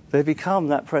 they become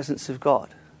that presence of God.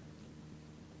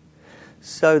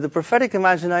 So the prophetic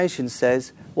imagination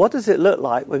says, what does it look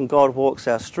like when God walks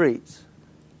our streets?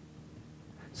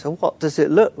 So what does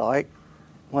it look like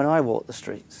when I walk the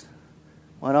streets?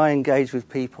 When I engage with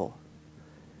people?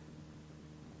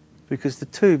 Because the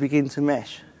two begin to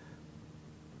mesh.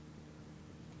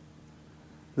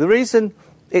 The reason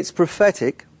it's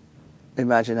prophetic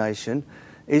imagination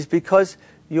is because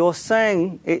you're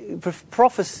saying,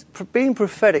 being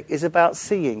prophetic is about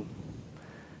seeing.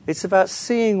 It's about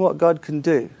seeing what God can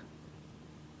do.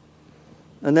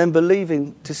 And then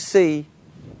believing to see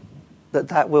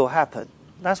that will happen.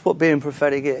 That's what being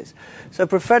prophetic is. So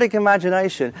prophetic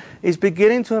imagination is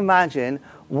beginning to imagine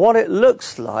what it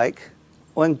looks like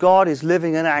when God is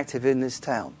living and active in this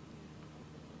town.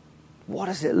 What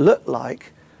does it look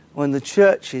like when the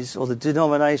churches or the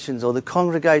denominations or the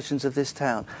congregations of this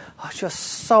town are just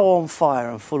so on fire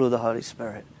and full of the Holy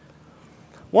Spirit?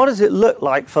 What does it look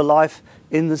like for life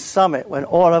in the summit when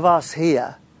all of us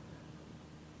here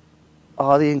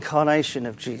are the incarnation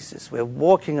of Jesus? We're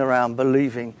walking around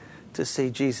believing to see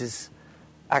Jesus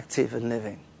active and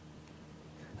living.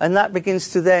 And that begins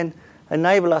to then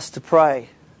enable us to pray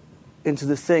into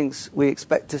the things we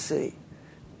expect to see.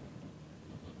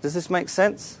 Does this make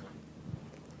sense?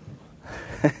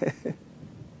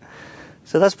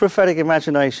 So that's prophetic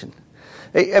imagination.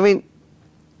 I mean,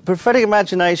 prophetic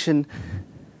imagination,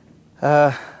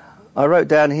 I wrote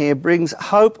down here, brings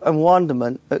hope and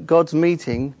wonderment at God's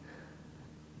meeting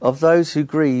of those who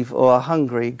grieve or are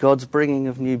hungry, God's bringing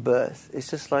of new birth. It's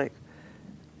just like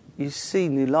you see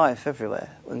new life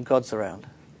everywhere when God's around.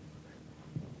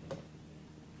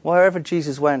 Wherever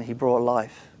Jesus went, he brought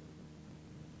life.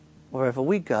 Wherever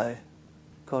we go,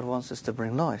 God wants us to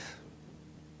bring life.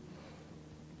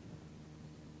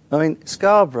 I mean,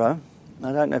 Scarborough,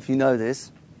 I don't know if you know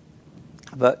this,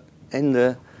 but in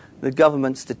the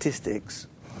government statistics,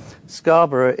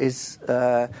 Scarborough is,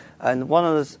 and one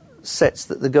of the sets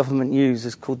that the government use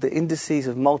is called the indices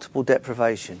of multiple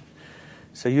deprivation.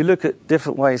 So you look at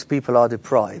different ways people are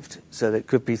deprived. So it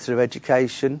could be through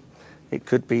education, it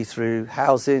could be through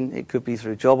housing, it could be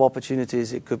through job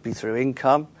opportunities, it could be through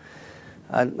income,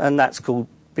 and that's called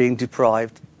being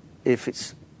deprived if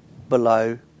it's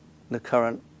below the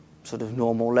current sort of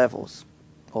normal levels,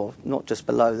 or not just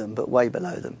below them, but way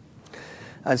below them.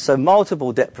 And so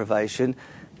multiple deprivation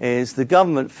is the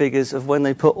government figures of when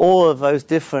they put all of those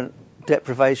different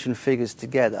deprivation figures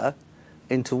together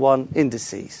into one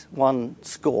indices, one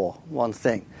score, one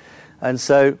thing. And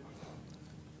so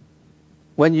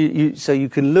when you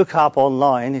can look up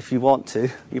online if you want to,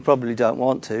 you probably don't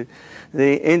want to,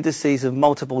 the indices of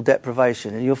multiple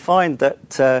deprivation, and you'll find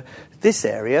that this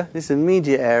area, this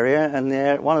immediate area,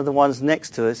 and one of the ones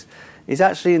next to us, is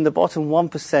actually in the bottom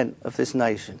 1% of this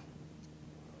nation.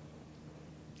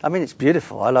 I mean, it's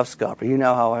beautiful. I love Scarborough. You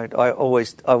know how I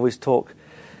always talk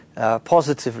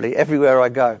positively everywhere I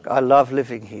go. I love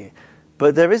living here.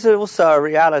 But there is also a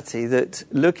reality that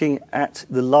looking at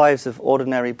the lives of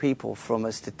ordinary people from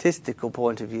a statistical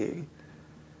point of view,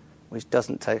 which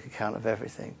doesn't take account of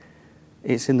everything,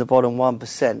 it's in the bottom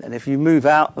 1%. And if you move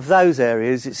out of those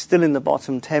areas, it's still in the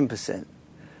bottom 10%.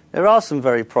 There are some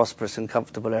very prosperous and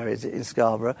comfortable areas in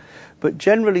Scarborough, but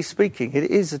generally speaking, it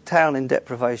is a town in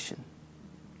deprivation.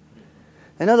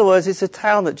 In other words, it's a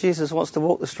town that Jesus wants to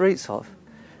walk the streets of,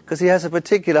 because he has a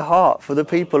particular heart for the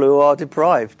people who are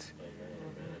deprived.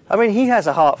 I mean, he has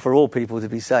a heart for all people to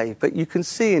be saved, but you can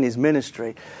see in his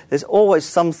ministry, there's always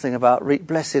something about,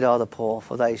 blessed are the poor,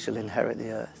 for they shall inherit the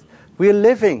earth. We are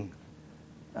living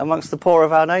amongst the poor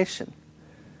of our nation.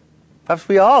 Perhaps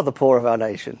we are the poor of our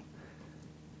nation.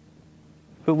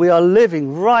 But we are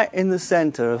living right in the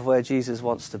centre of where Jesus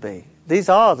wants to be. These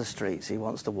are the streets he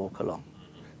wants to walk along.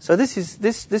 So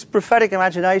this prophetic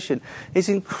imagination is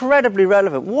incredibly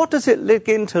relevant. What does it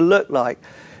begin to look like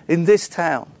in this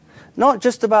town? Not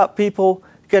just about people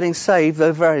getting saved,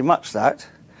 though very much that,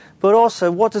 but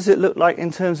also what does it look like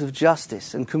in terms of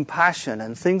justice and compassion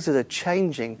and things that are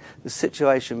changing the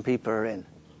situation people are in.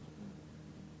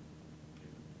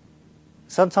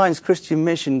 Sometimes Christian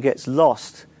mission gets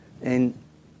lost in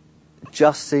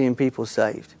just seeing people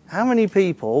saved. How many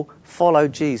people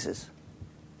followed Jesus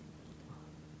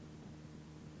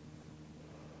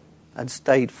and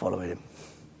stayed following him?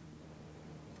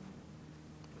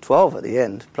 12 at the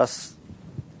end, plus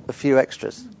a few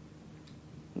extras.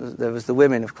 There was the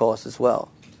women, of course, as well.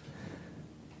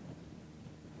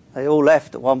 They all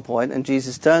left at one point, and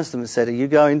Jesus turns to them and said, "Are you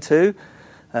going too?"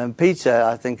 And Peter,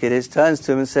 I think it is, turns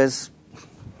to him and says,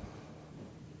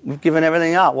 "We've given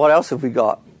everything up. What else have we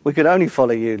got? We can only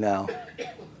follow you now."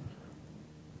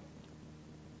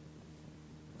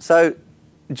 So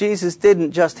Jesus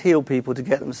didn't just heal people to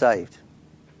get them saved.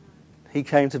 He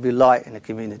came to be light in a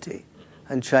community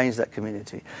and change that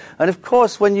community. And of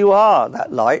course, when you are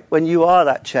that light, when you are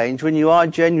that change, when you are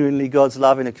genuinely God's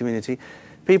love in a community,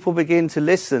 people begin to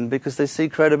listen because they see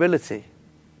credibility.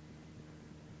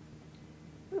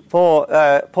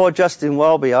 Poor Justin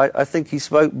Welby, I think he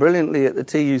spoke brilliantly at the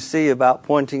TUC about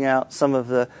pointing out some of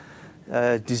the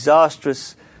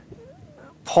disastrous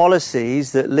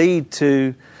policies that lead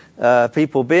to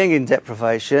people being in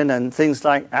deprivation, and things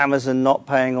like Amazon not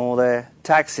paying all their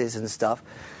taxes and stuff.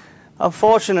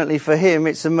 Unfortunately for him,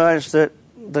 it's emerged that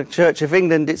the Church of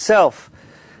England itself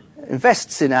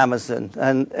invests in Amazon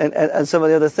and some of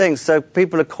the other things. So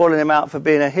people are calling him out for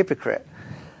being a hypocrite.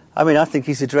 I mean, I think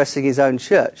he's addressing his own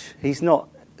church. He's not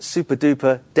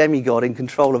super-duper demigod in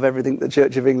control of everything the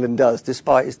Church of England does,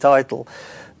 despite his title.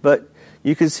 But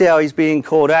you can see how he's being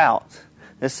called out.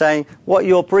 They're saying, what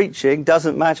you're preaching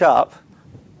doesn't match up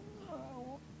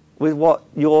with what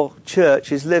your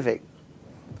church is living.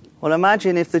 Well,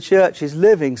 imagine if the church is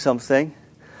living something,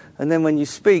 and then when you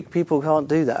speak, people can't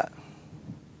do that.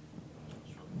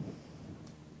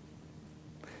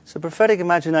 So prophetic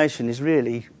imagination is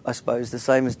really, I suppose, the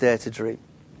same as dare to dream.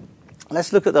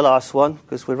 Let's look at the last one,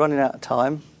 because we're running out of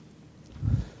time.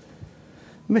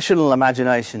 Missional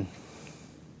imagination.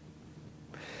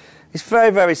 It's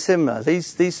very, very similar.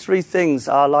 These three things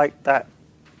are like that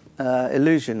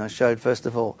illusion I showed first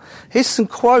of all. Here's some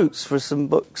quotes for some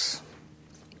books.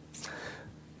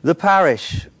 The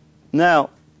parish. Now,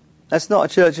 that's not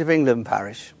a Church of England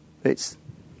parish. It's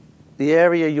the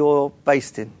area you're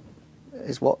based in.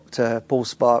 is what Paul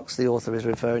Sparks, the author, is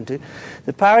referring to.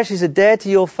 The parish is a dare to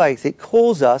your faith. It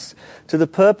calls us to the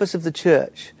purpose of the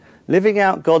church, living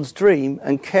out God's dream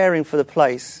and caring for the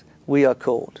place we are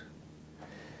called.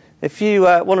 If you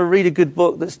want to read a good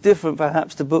book that's different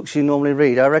perhaps to books you normally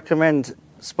read, I recommend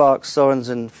Sparks, Sorens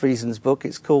and Friesen's book.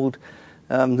 It's called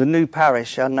The New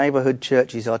Parish, Our Neighbourhood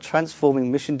Churches Are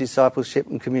Transforming Mission, Discipleship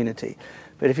and Community.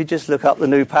 But if you just look up The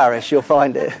New Parish, you'll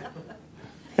find it.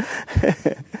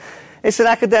 It's an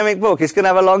academic book. It's going to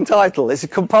have a long title. It's a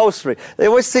compulsory. They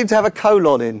always seem to have a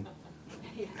colon in.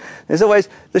 There's always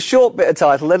the short bit of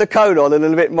title, then a colon and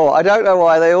a bit more. I don't know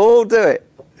why they all do it.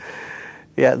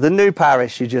 Yeah, The New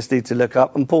Parish you just need to look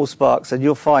up, and Paul Sparks, and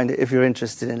you'll find it if you're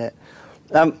interested in it.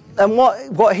 And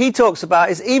what he talks about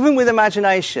is, even with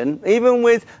imagination, even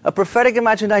with a prophetic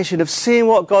imagination of seeing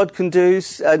what God can do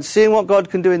and seeing what God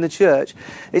can do in the church,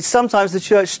 it's sometimes the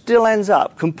church still ends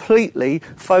up completely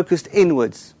focused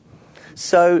inwards.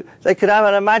 So they can have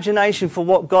an imagination for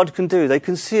what God can do. They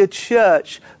can see a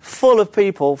church full of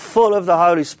people, full of the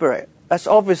Holy Spirit. That's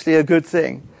obviously a good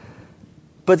thing.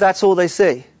 But that's all they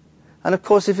see. And of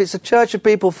course, if it's a church of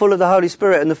people full of the Holy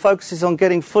Spirit and the focus is on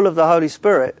getting full of the Holy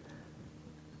Spirit,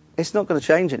 it's not going to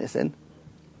change anything,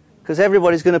 because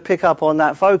everybody's going to pick up on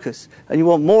that focus, and you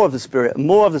want more of the Spirit and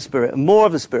more of the Spirit and more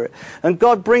of the Spirit. And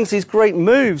God brings these great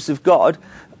moves of God,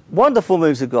 wonderful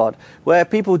moves of God, where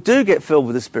people do get filled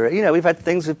with the Spirit. You know, we've had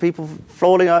things with people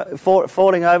falling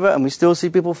over, and we still see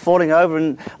people falling over,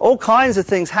 and all kinds of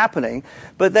things happening.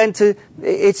 But then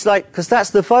it's like, because that's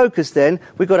the focus then,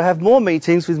 we've got to have more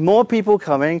meetings with more people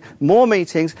coming, more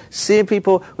meetings, seeing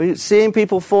people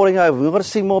falling over. We've got to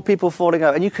see more people falling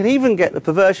over. And you can even get the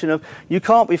perversion of, you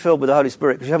can't be filled with the Holy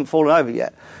Spirit because you haven't fallen over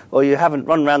yet, or you haven't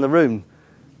run around the room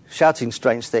shouting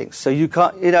strange things. So you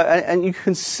can't, you know, and you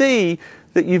can see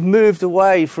that you've moved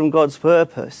away from God's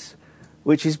purpose,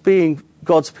 which is being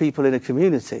God's people in a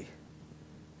community.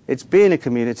 It's being a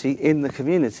community in the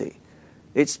community.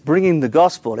 It's bringing the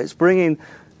gospel. It's bringing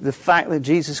the fact that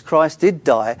Jesus Christ did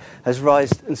die, has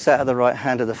risen and sat at the right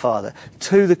hand of the Father,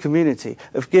 to the community,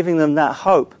 of giving them that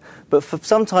hope. But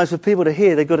sometimes for people to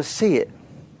hear, they've got to see it.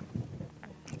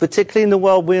 Particularly in the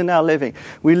world we're now living.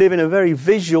 We live in a very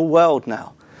visual world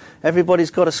now. Everybody's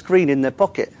got a screen in their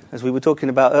pocket, as we were talking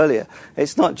about earlier.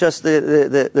 It's not just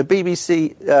the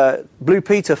BBC Blue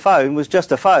Peter phone was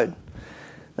just a phone.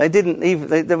 They didn't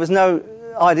even. There was no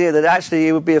idea that actually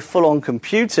it would be a full-on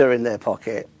computer in their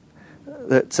pocket.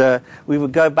 That we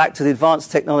would go back to the advanced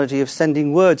technology of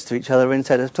sending words to each other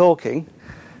instead of talking.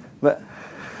 But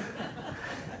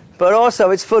also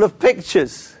it's full of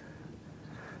pictures.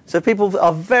 So people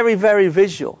are very, very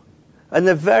visual. And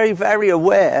they're very, very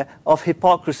aware of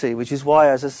hypocrisy, which is why,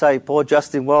 as I say, poor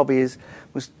Justin Welby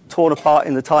was torn apart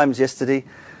in the Times yesterday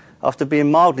after being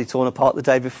mildly torn apart the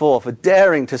day before for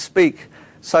daring to speak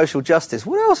social justice.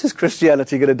 What else is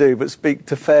Christianity going to do but speak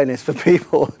to fairness for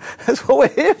people? That's what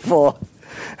we're here for.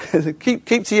 keep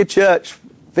to your church,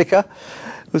 vicar,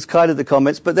 was kind of the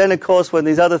comments. But then, of course, when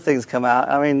these other things come out,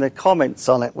 I mean, the comments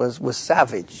on it was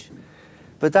savage.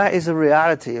 But that is a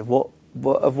reality of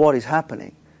what is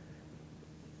happening.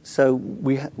 So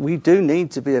we do need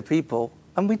to be a people,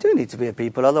 and we do need to be a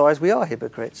people, otherwise we are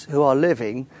hypocrites who are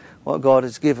living what God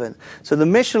has given. So the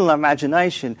missional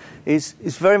imagination is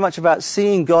very much about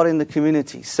seeing God in the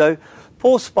community. So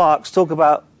Paul Sparks talk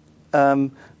about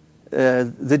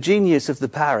the genius of the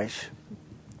parish.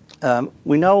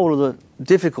 We know all of the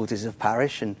difficulties of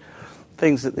parish and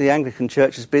things that the Anglican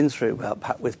Church has been through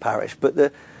with parish, but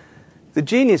the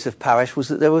genius of parish was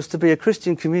that there was to be a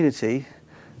Christian community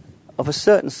of a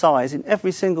certain size in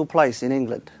every single place in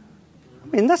England.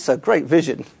 I mean, that's a great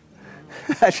vision.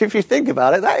 Actually, if you think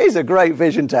about it, that is a great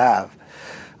vision to have.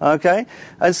 Okay?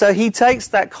 And so he takes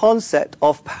that concept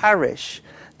of parish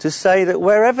to say that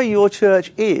wherever your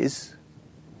church is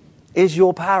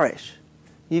your parish.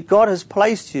 God has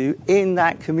placed you in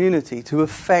that community to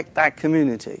affect that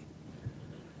community.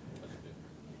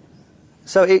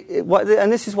 So,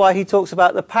 and this is why he talks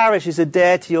about the parish is a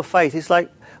dare to your faith. It's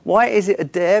like, why is it a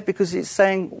dare? Because it's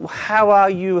saying, how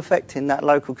are you affecting that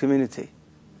local community?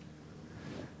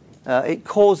 It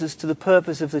calls us to the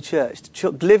purpose of the church,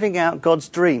 living out God's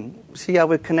dream. See how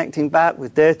we're connecting back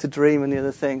with Dare to Dream and the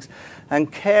other things,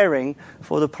 and caring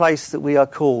for the place that we are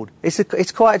called.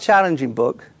 It's quite a challenging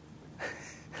book.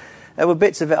 There were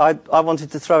bits of it I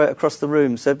wanted to throw it across the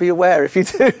room, so be aware if you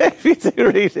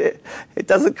do read it. It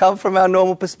doesn't come from our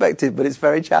normal perspective, but it's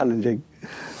very challenging.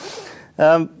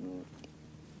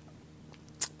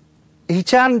 He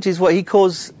challenges what he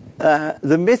calls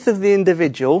the myth of the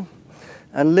individual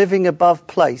and living above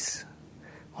place.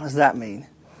 What does that mean?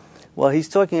 Well, he's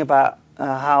talking about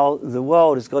how the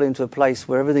world has got into a place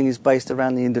where everything is based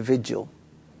around the individual,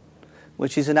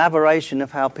 which is an aberration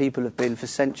of how people have been for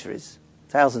centuries,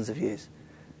 thousands of years,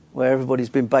 where everybody's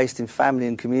been based in family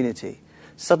and community.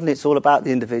 Suddenly it's all about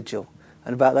the individual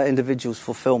and about that individual's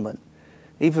fulfillment.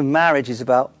 Even marriage is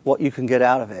about what you can get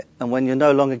out of it. And when you're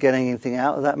no longer getting anything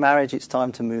out of that marriage, it's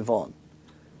time to move on.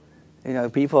 You know,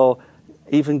 people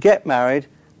even get married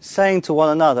saying to one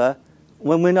another,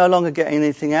 when we're no longer getting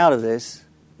anything out of this,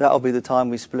 that'll be the time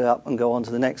we split up and go on to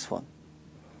the next one.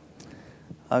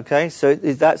 Okay, so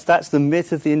that's the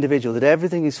myth of the individual, that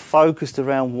everything is focused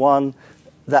around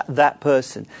that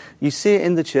person. You see it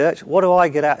in the church. What do I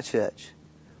get out of church?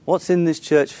 What's in this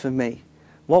church for me?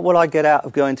 What will I get out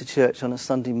of going to church on a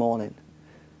Sunday morning?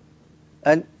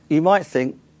 And you might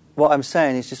think what I'm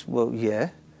saying is just, well, yeah,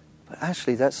 but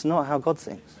actually that's not how God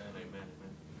thinks.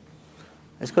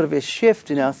 There's got to be a shift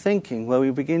in our thinking where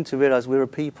we begin to realise we're a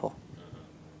people.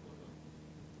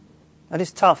 And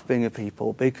it's tough being a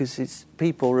people because it's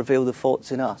people reveal the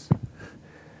faults in us.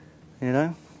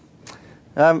 You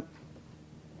know?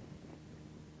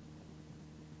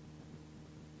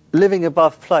 Living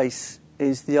above place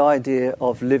is the idea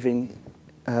of living.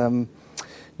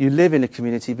 You live in a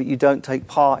community, but you don't take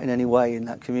part in any way in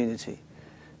that community.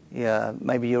 Yeah,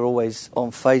 maybe you're always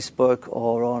on Facebook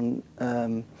or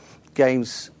on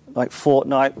games like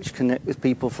Fortnite, which connect with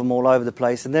people from all over the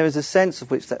place. And there is a sense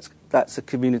of which that's a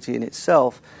community in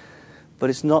itself, but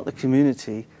it's not the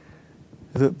community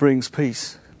that brings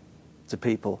peace to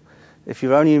people. If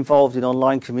you're only involved in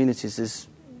online communities,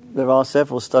 there are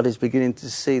several studies beginning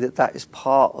to see that is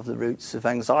part of the roots of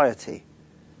anxiety.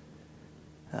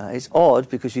 It's odd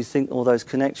because you think all those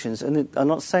connections, and I'm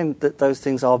not saying that those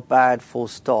things are bad full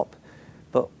stop,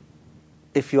 but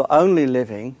if you're only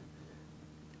living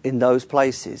in those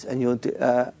places, and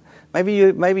maybe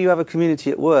you have a community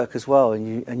at work as well,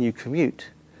 and you commute,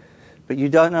 but you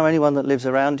don't know anyone that lives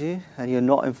around you, and you're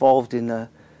not involved in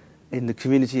the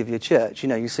community of your church. You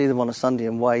know, you see them on a Sunday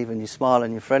and wave, and you smile,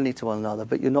 and you're friendly to one another,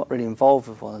 but you're not really involved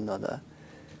with one another.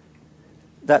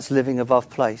 That's living above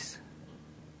place.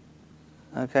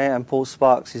 Okay, and Paul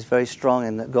Sparks is very strong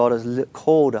in that God has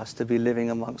called us to be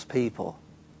living amongst people.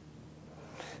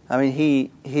 I mean,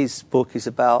 his book is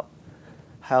about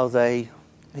how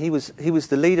he was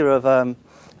the leader of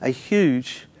a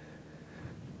huge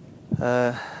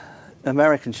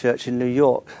American church in New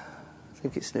York. I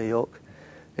think it's New York.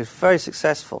 It was very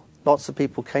successful. Lots of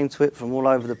people came to it from all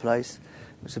over the place.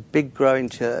 It was a big growing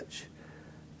church.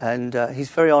 And he's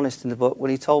very honest in the book. When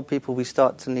he told people we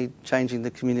start to need changing the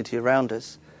community around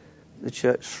us, the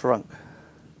church shrunk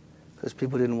because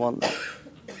people didn't want that.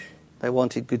 They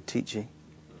wanted good teaching.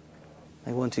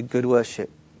 They wanted good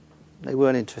worship. They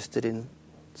weren't interested in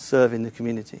serving the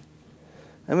community.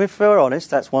 And if we're honest,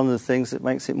 that's one of the things that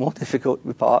makes it more difficult to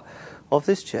be part of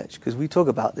this church, because we talk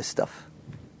about this stuff.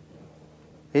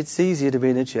 It's easier to be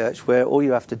in a church where all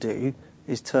you have to do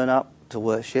is turn up to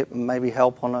worship and maybe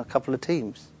help on a couple of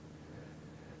teams.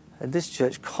 And this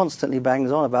church constantly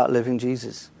bangs on about living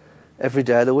Jesus every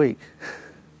day of the week.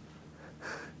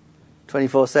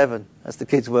 24/7, as the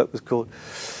kids' work was called.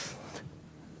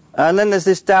 And then there's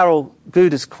this Darrell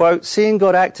Gudas quote: seeing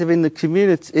God active in the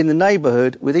community, in the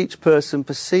neighbourhood, with each person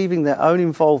perceiving their own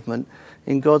involvement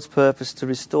in God's purpose to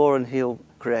restore and heal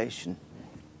creation.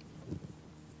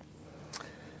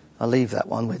 I'll leave that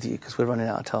one with you because we're running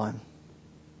out of time.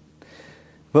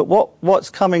 But what's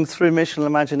coming through Missional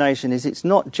Imagination is it's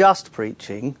not just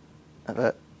preaching.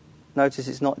 Notice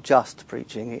it's not just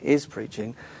preaching, it is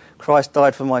preaching. Christ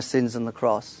died for my sins on the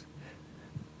cross.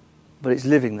 But it's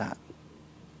living that.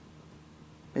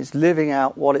 It's living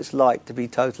out what it's like to be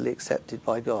totally accepted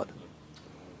by God.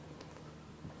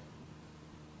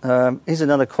 Here's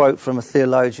another quote from a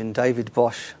theologian, David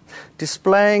Bosch.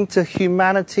 Displaying to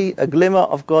humanity a glimmer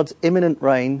of God's imminent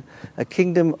reign, a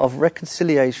kingdom of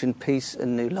reconciliation, peace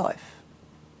and new life.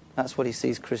 That's what he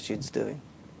sees Christians doing.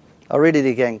 I'll read it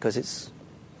again because it's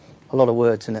a lot of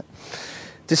words in it.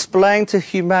 Displaying to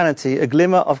humanity a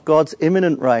glimmer of God's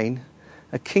imminent reign,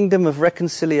 a kingdom of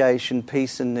reconciliation,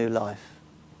 peace and new life.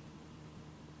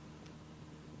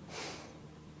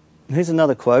 Here's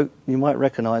another quote. You might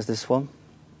recognise this one.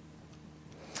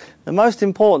 The most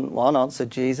important one,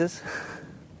 answered Jesus,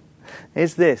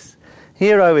 is this.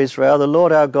 Hear, O Israel, the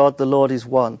Lord our God, the Lord is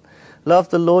one. Love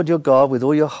the Lord your God with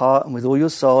all your heart and with all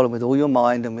your soul and with all your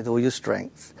mind and with all your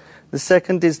strength. The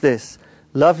second is this.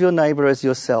 Love your neighbour as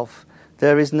yourself.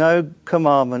 There is no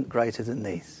commandment greater than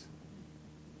these.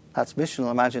 That's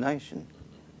missional imagination.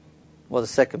 Well, the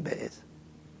second bit is.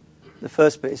 The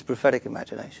first bit is prophetic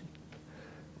imagination.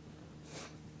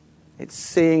 It's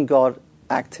seeing God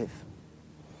active.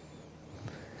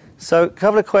 So, a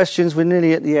couple of questions. We're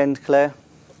nearly at the end, Claire.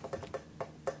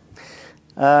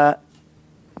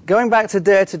 Going back to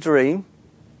Dare to Dream,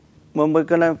 when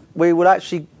we will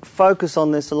actually focus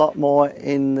on this a lot more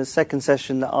in the second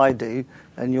session that I do,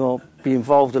 and you'll be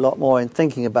involved a lot more in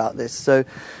thinking about this. So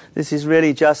this is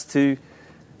really just to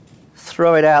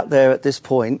throw it out there at this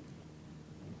point.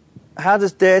 How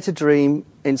does Dare to Dream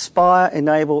inspire,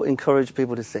 enable, encourage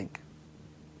people to think?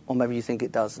 Or maybe you think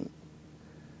it doesn't.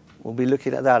 We'll be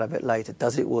looking at that a bit later.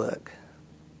 Does it work?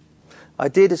 I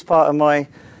did, as part of my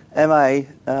MA,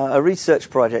 a research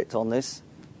project on this.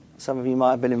 Some of you might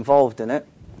have been involved in it.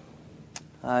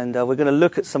 And we're going to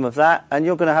look at some of that, and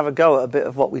you're going to have a go at a bit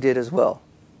of what we did as well.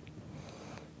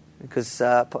 Because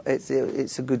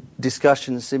it's a good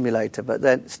discussion stimulator, but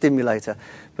then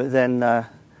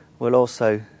we'll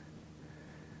also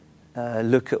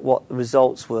look at what the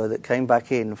results were that came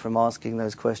back in from asking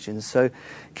those questions. So,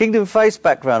 Kingdom Faith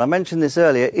background, I mentioned this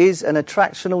earlier, is an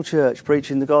attractional church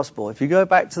preaching the gospel. If you go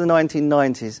back to the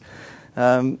 1990s,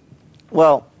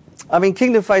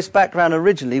 Kingdom Faith background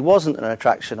originally wasn't an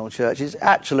attractional church. Its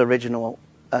actual original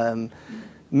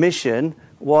mission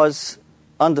was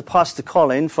under Pastor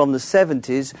Colin from the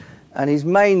 70s, and his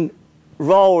main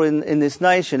role in this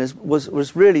nation was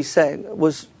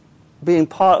being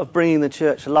part of bringing the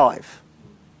church alive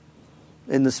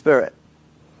in the spirit,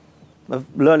 of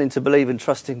learning to believe and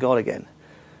trust in God again,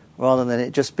 rather than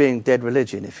it just being dead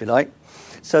religion, if you like.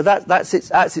 So that's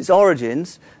its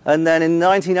origins. And then in the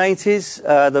 1980s,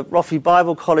 the Roffey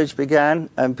Bible College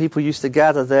began, and people used to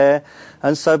gather there.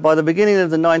 And so by the beginning of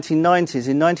the 1990s,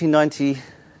 in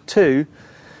 1992,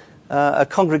 a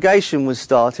congregation was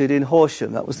started in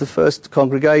Horsham. That was the first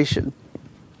congregation,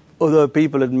 although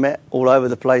people had met all over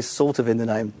the place, sort of in the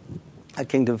name of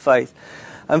Kingdom Faith.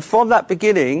 And from that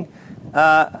beginning,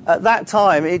 at that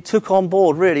time, it took on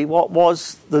board really what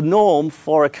was the norm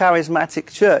for a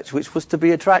charismatic church, which was to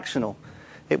be attractional.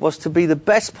 It was to be the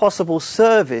best possible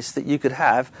service that you could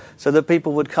have so that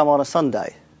people would come on a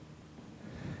Sunday.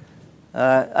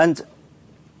 And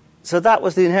so that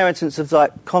was the inheritance of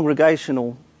that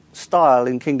congregational style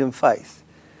in Kingdom Faith.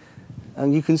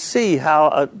 And you can see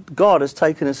how God has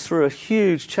taken us through a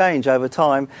huge change over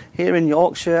time here in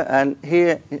Yorkshire and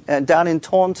here and down in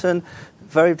Taunton,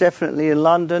 very definitely in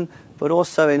London, but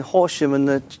also in Horsham and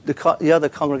the other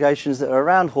congregations that are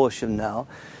around Horsham now.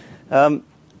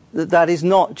 That is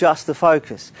not just the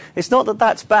focus. It's not that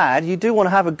that's bad. You do want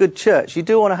to have a good church. You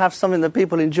do want to have something that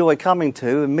people enjoy coming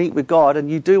to and meet with God,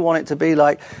 and you do want it to be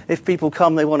like, if people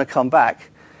come, they want to come back.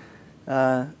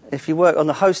 If you work on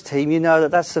the host team, you know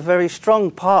that that's a very strong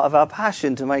part of our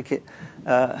passion to make it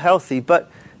healthy.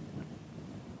 But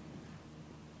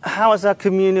how has our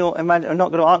communal imagination... I'm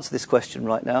not going to answer this question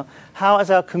right now. How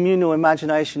has our communal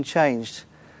imagination changed?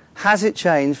 Has it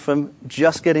changed from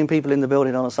just getting people in the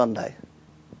building on a Sunday?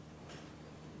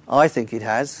 I think it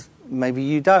has. Maybe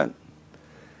you don't.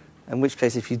 In which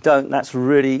case, if you don't, that's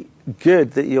really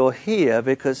good that you're here,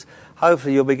 because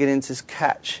hopefully you're beginning to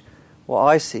catch what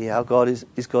I see, how God is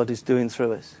doing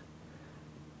through us.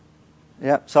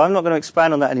 Yeah. So I'm not going to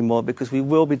expand on that anymore, because we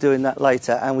will be doing that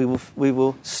later, and we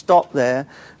will stop there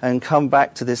and come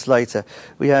back to this later.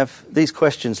 We have these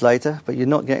questions later, but you're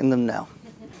not getting them now.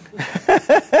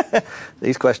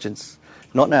 These questions,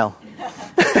 not now.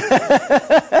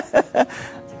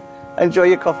 Enjoy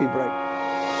your coffee break.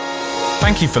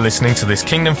 Thank you for listening to this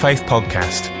Kingdom Faith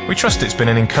podcast. We trust it's been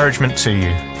an encouragement to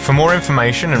you. For more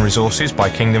information and resources by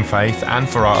Kingdom Faith, and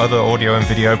for our other audio and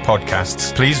video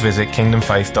podcasts, please visit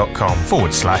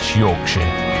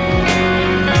kingdomfaith.com/Yorkshire.